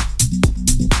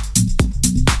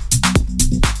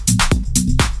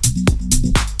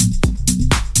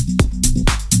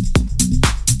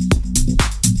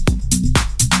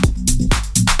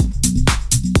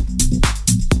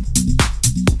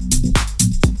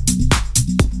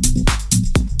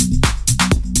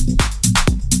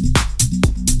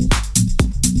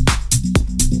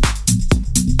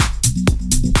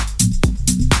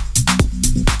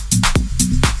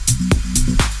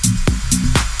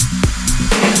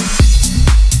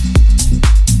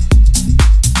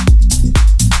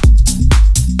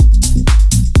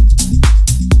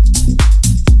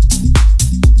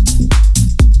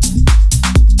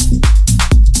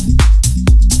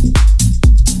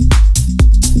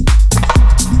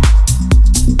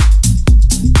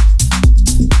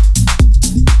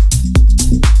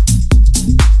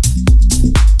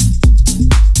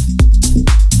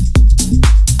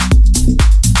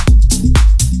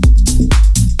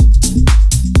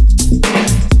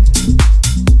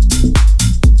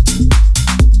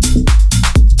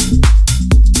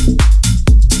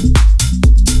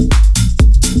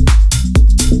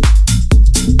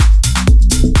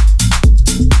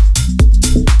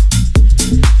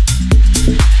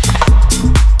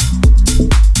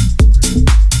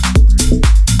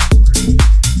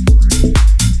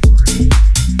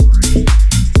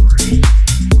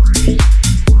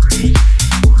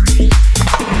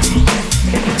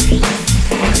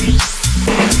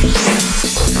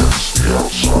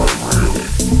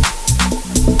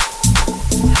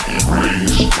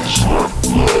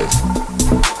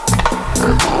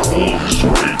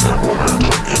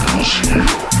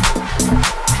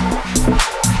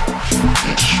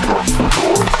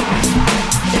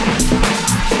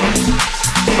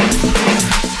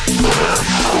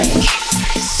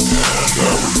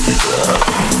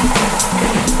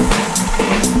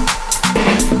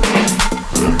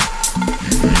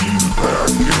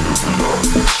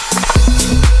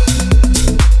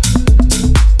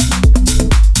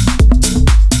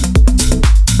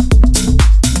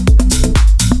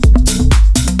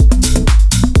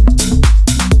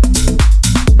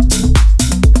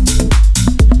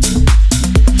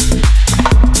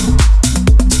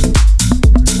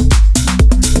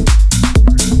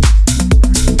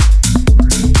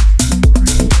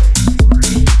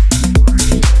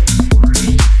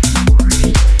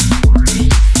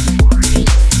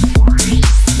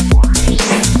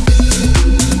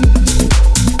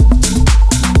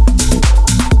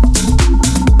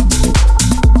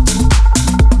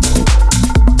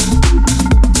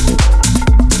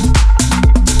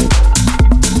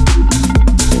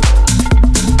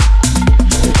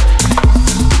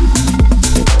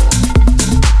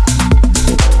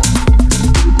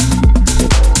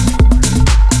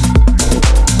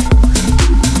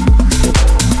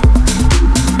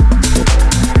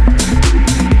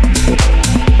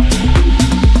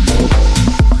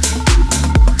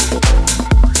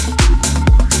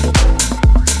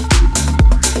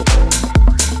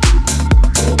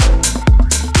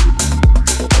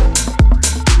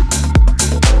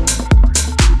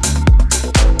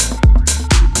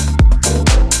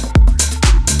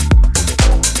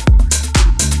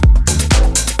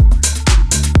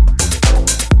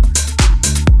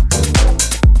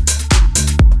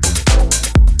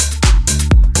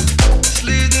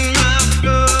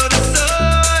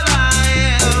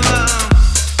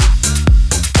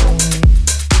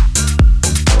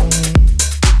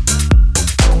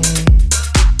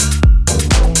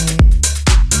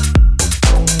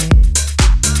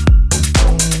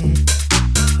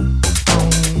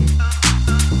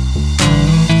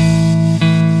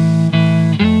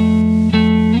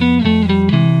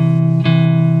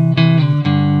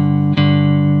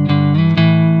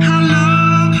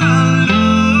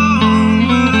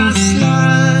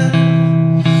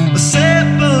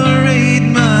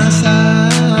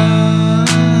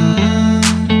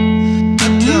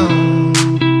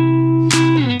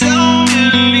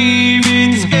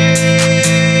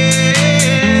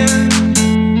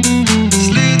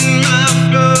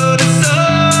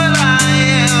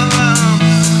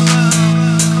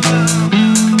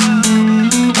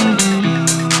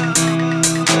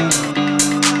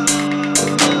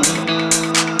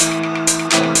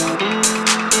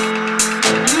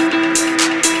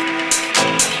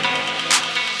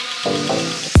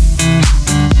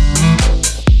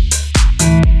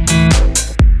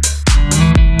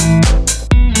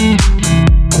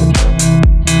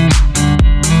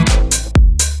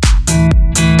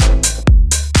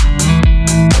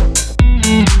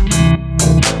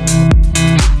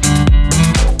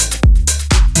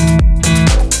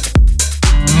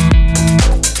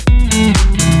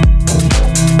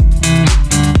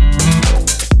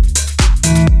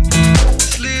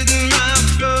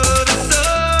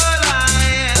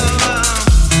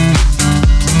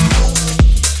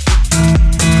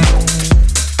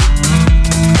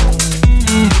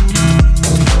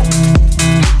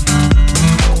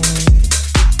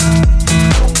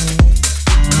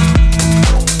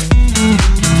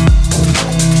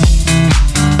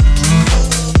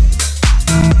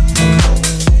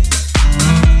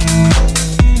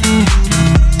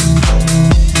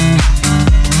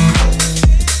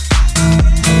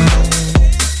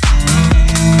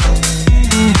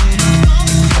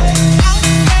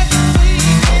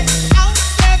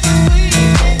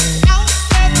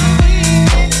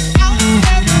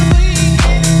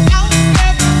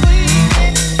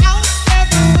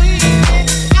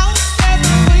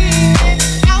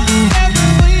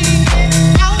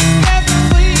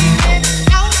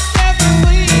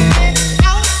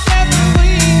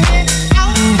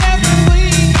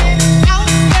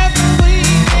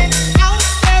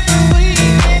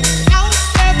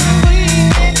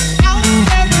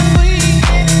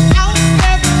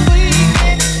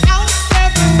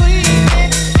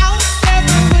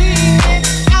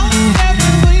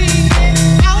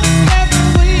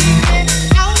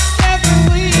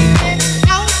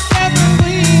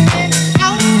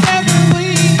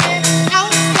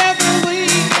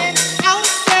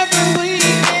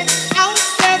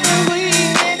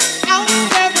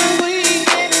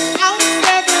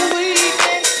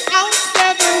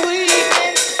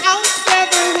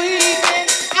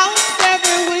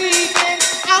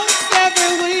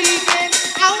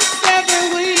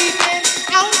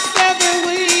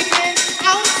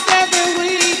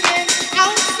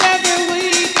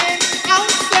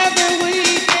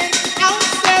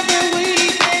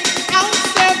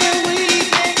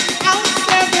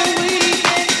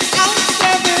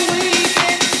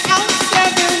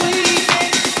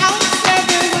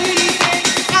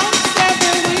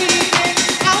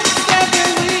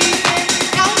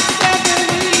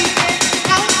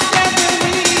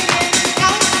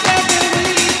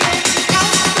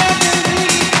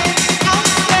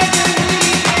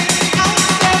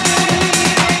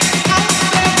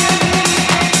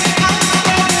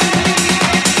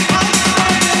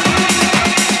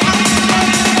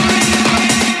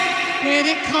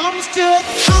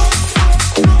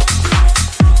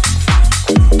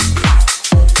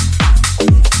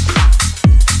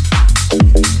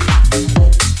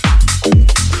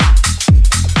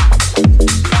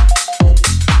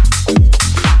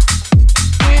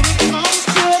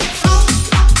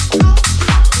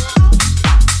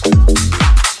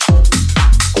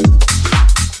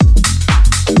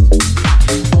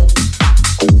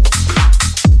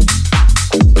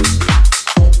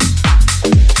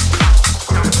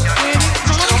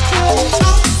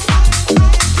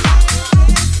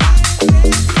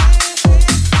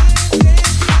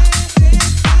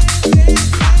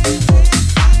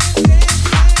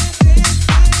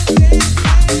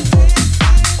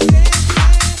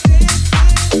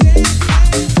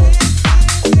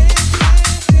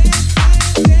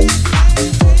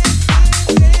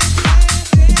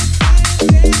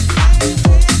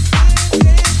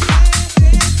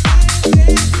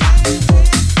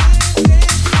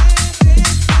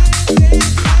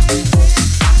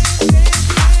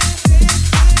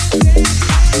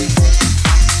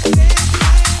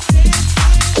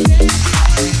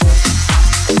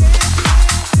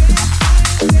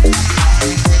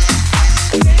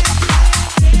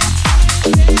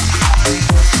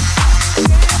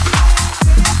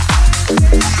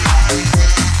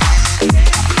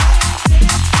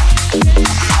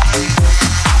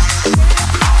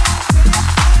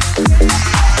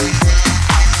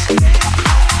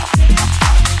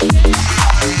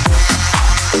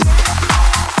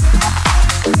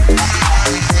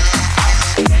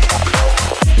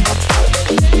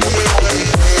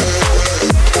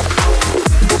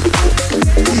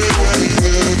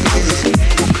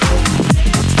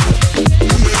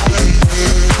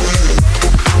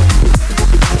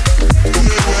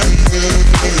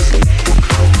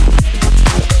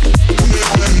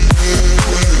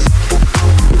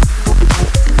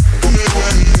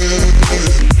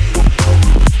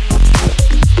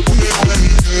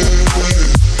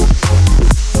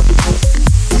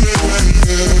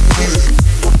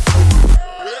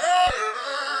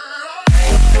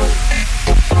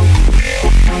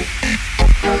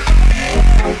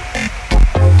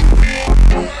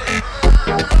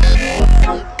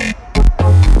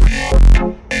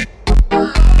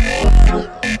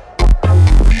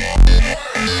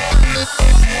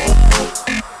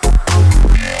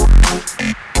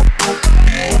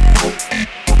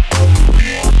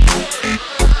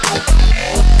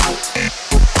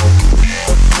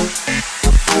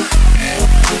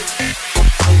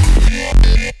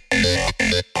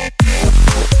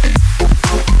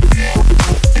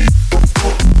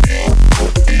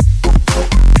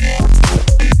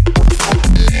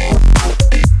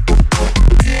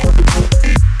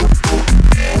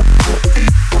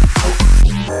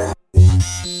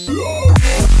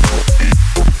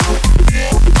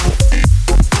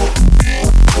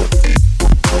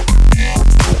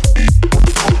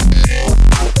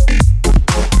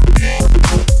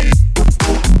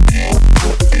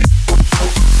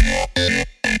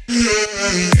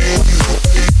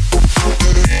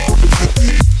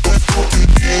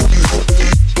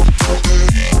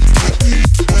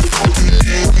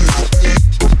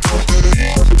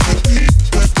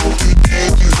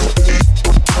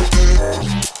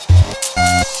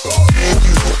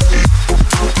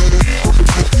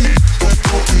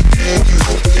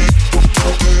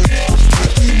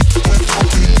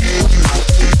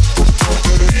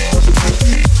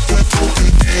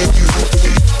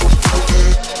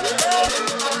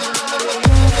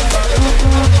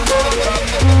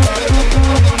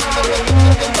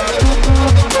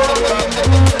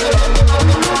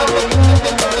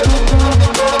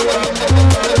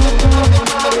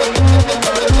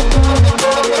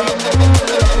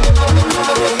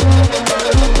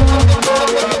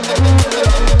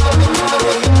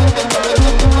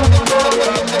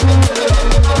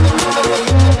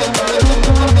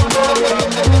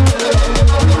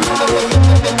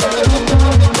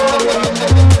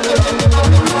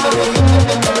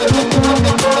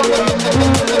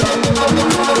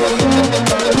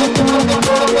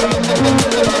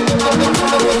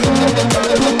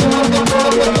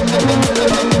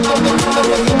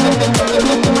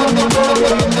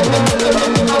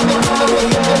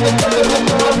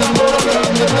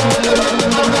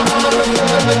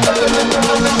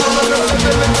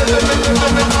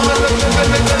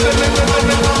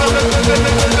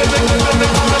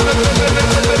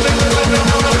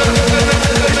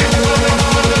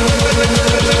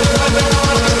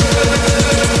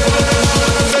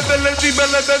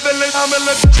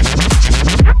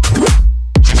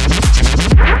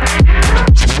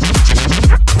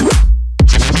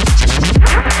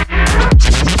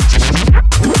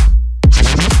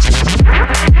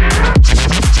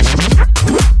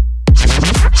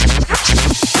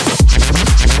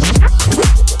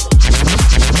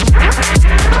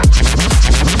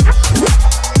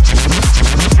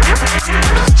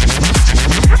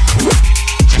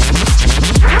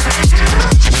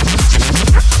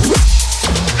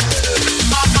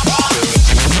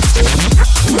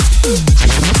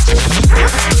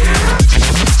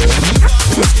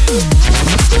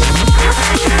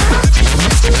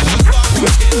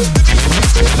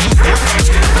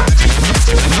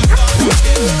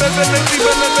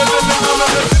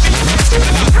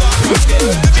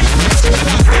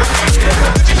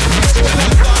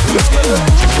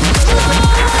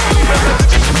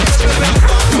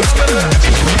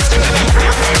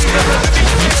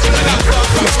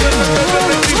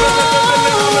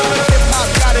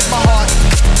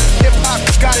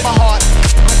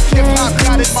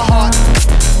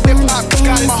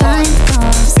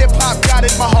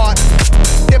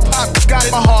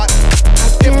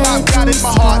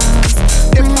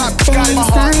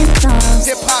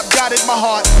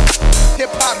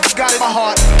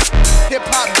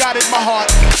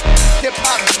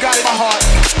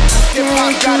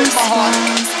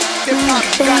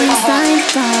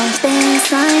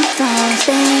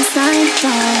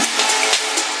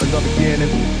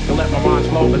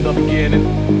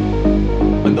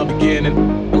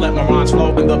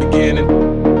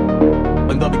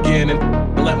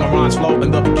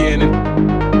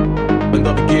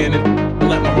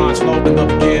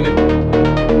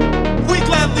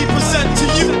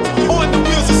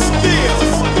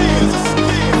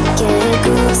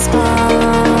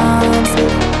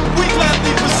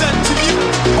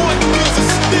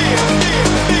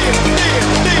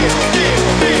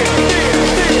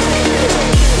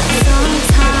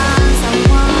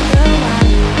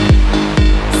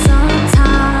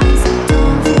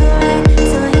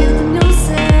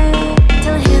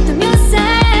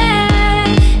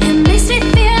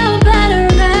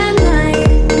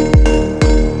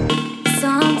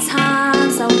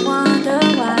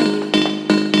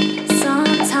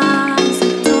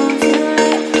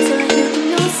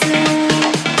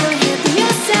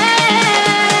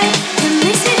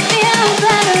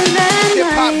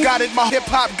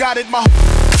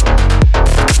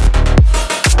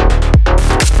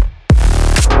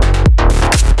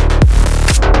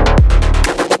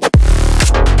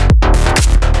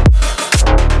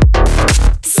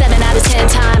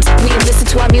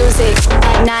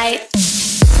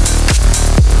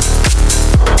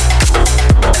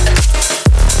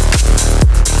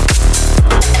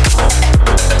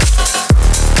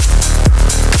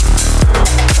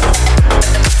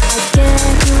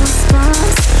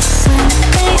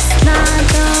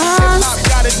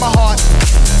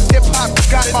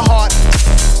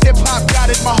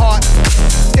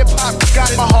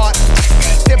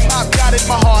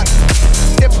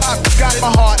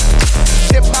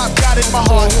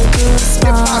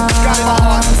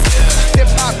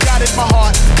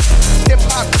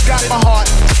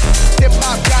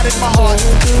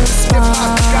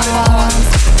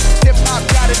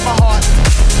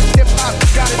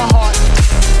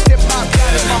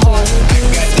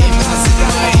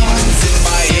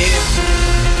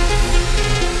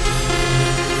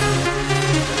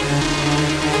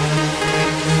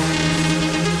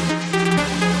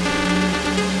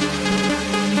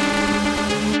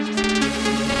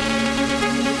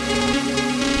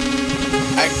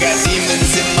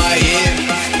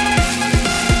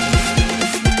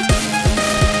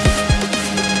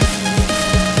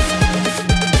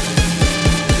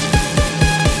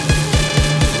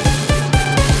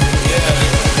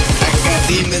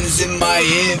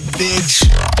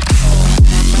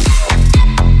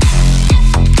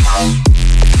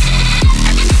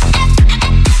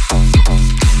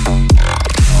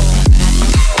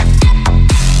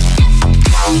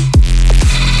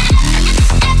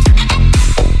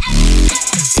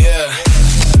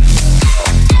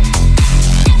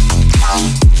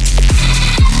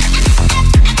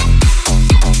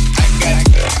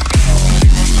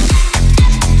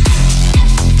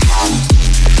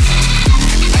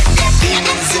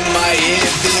 my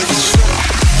head.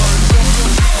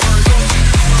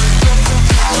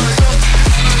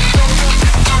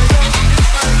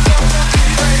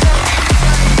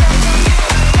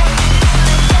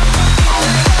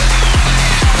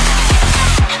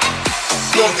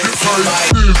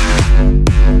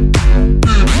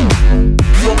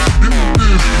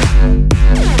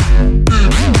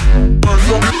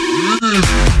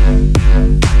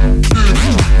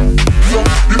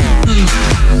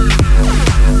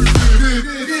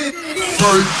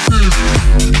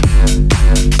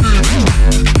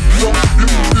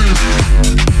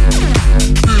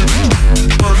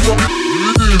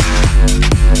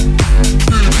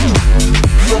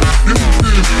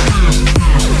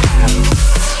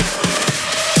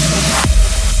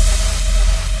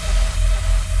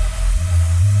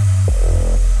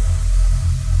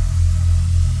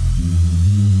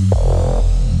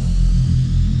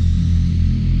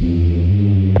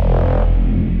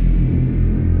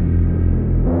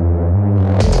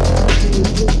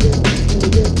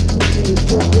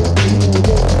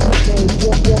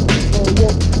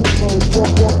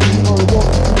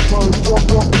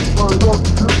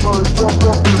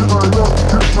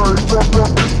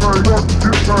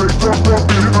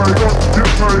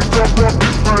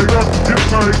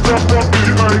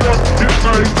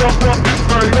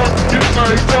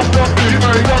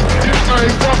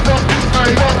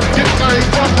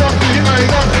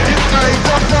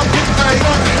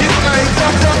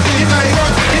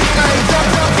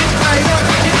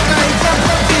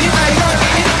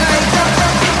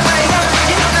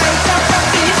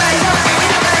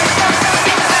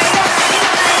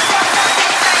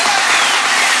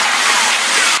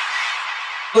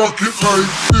 rock it like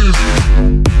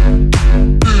this.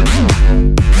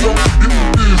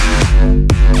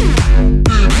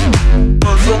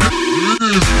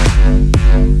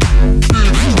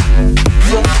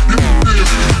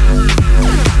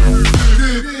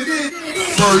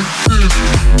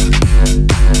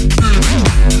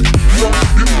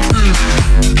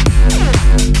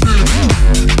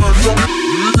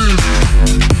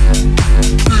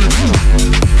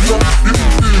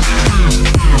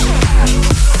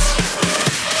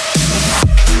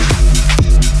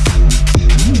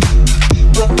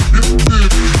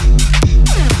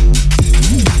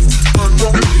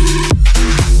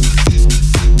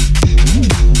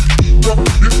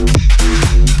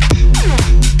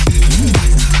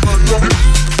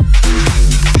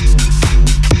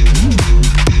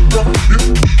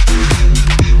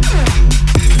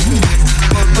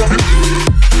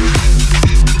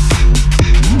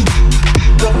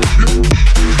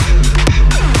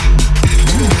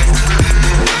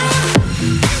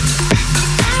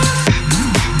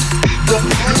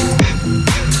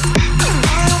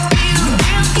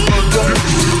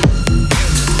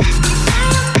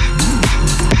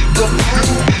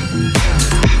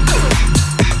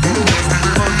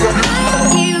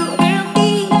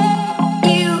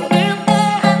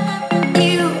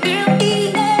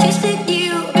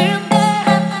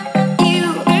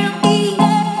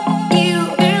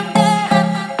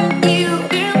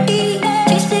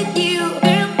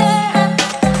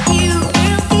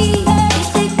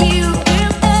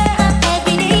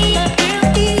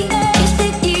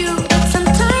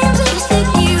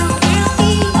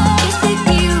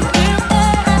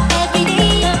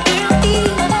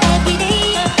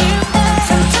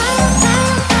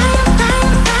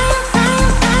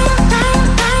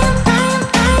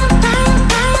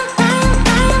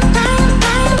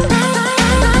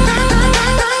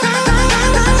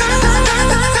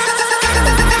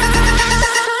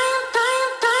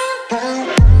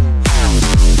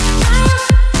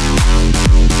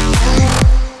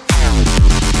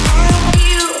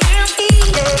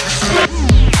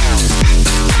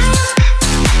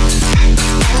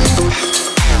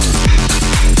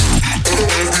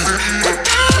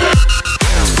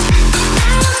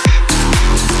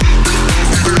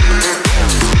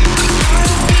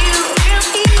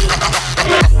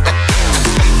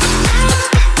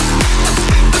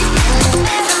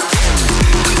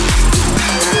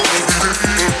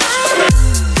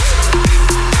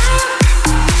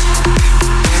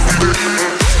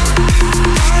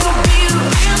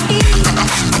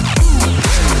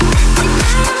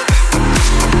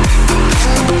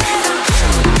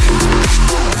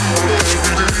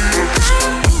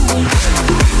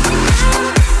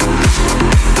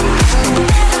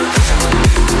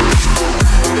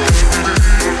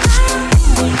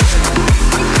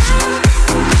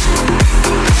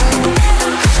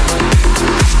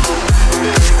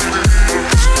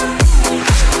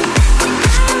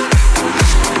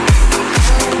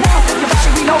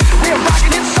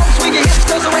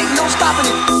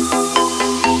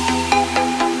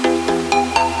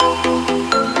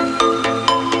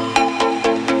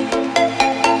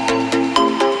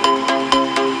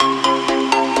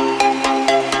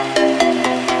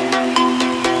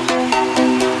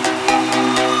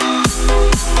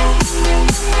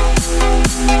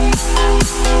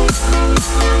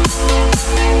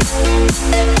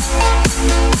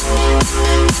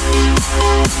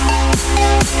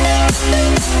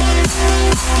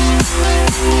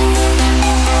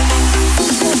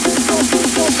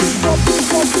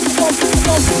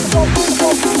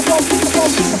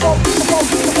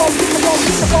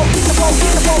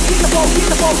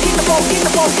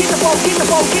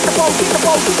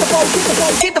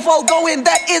 Keep the flow going,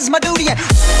 that is my duty.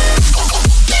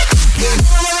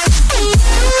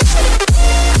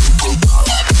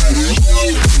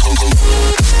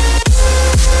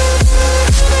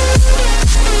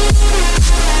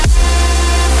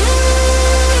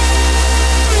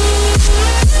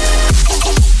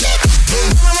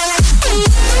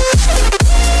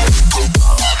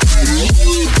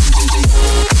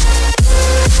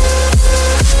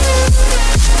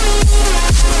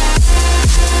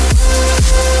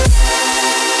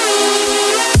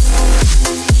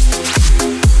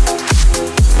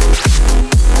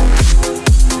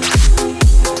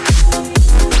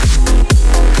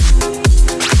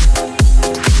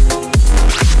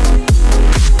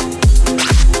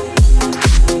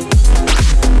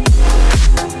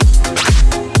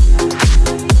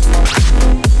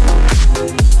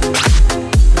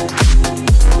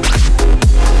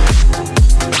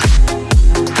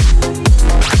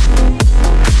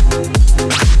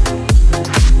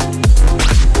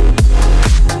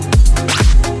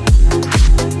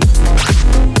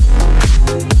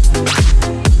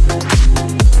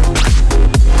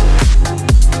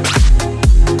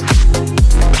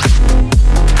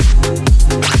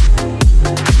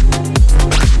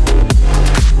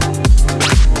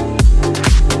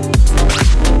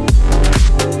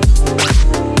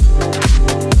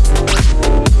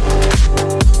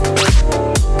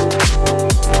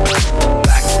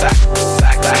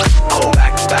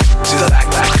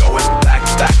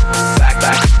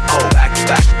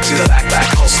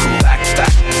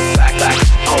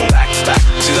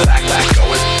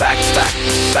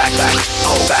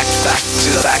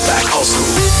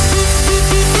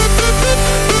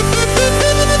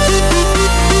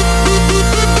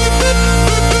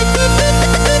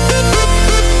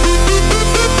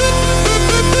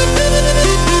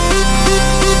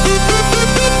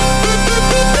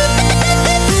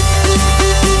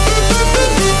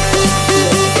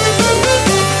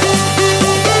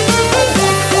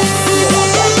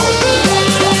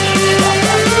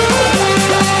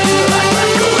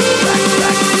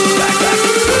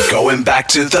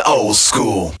 to the old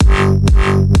school.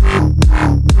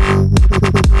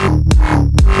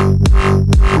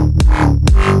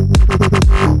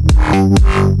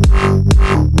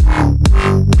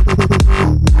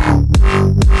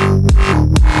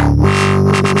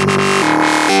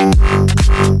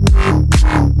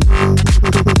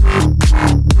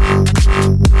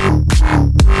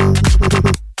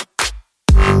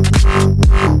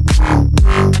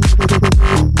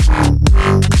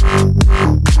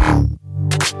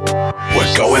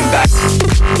 We're going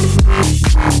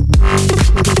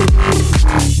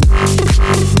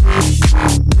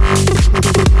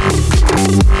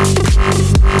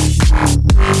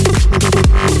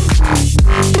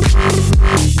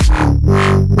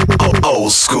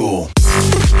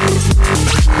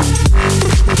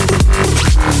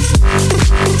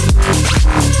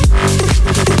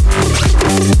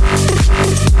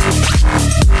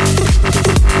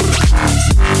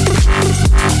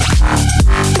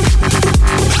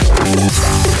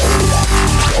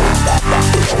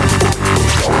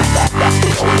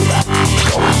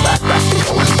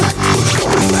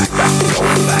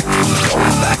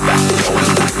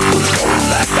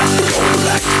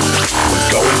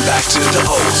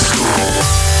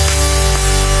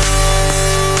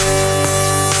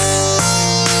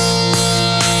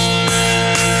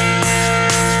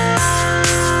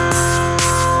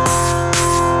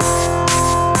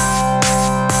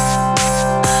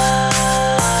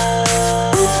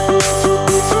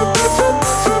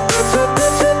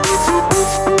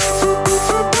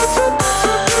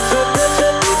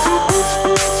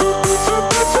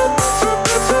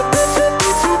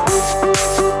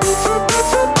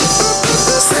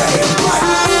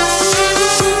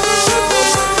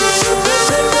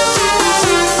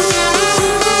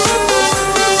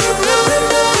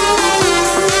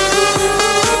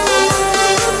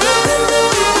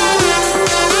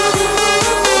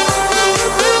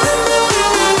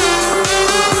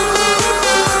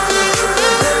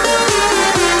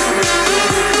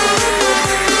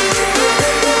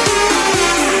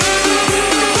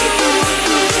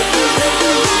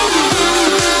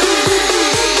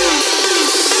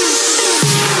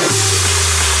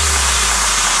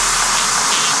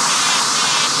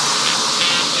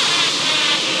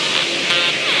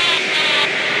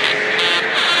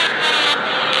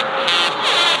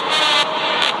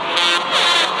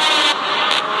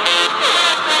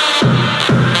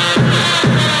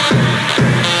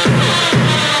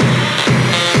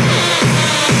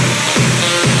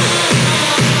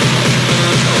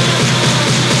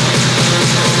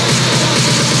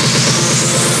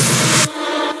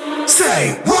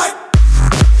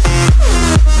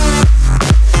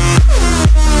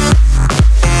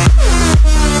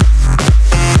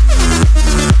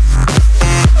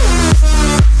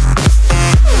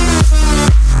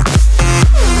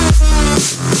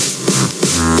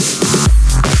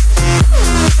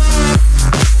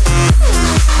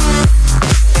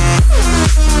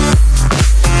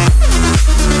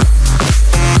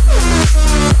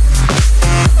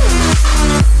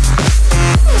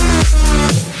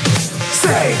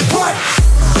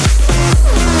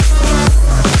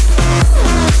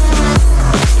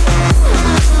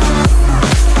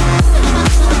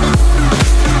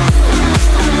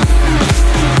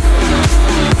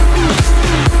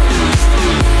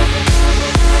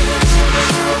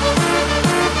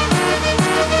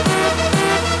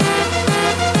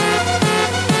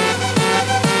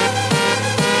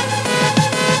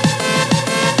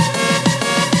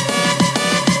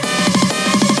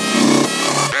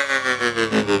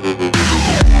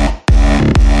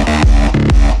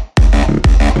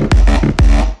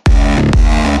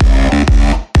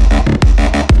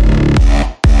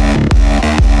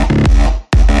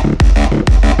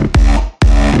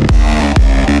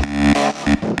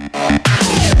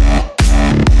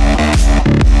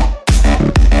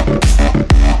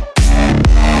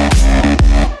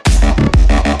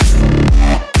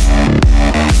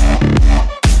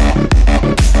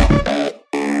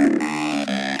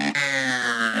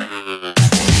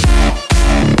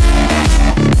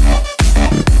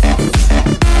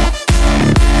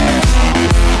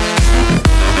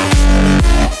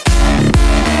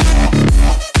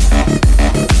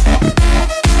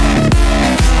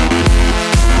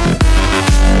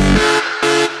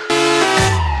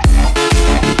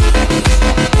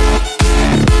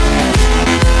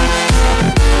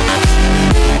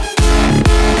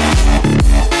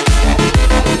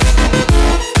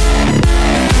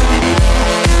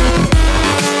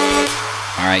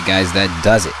Alright guys, that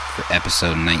does it for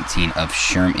episode 19 of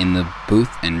Sherm in the Booth.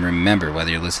 And remember,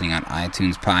 whether you're listening on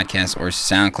iTunes, Podcasts, or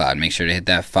SoundCloud, make sure to hit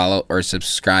that follow or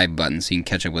subscribe button so you can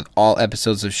catch up with all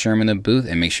episodes of Sherm in the Booth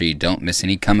and make sure you don't miss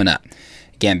any coming up.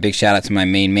 Again, big shout out to my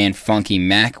main man, Funky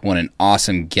Mack. What an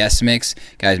awesome guest mix.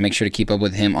 Guys, make sure to keep up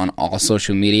with him on all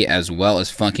social media as well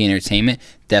as Funky Entertainment.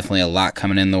 Definitely a lot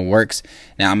coming in the works.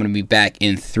 Now, I'm going to be back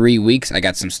in 3 weeks. I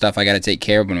got some stuff I got to take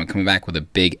care of, but I'm coming back with a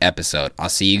big episode. I'll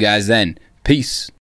see you guys then. Peace.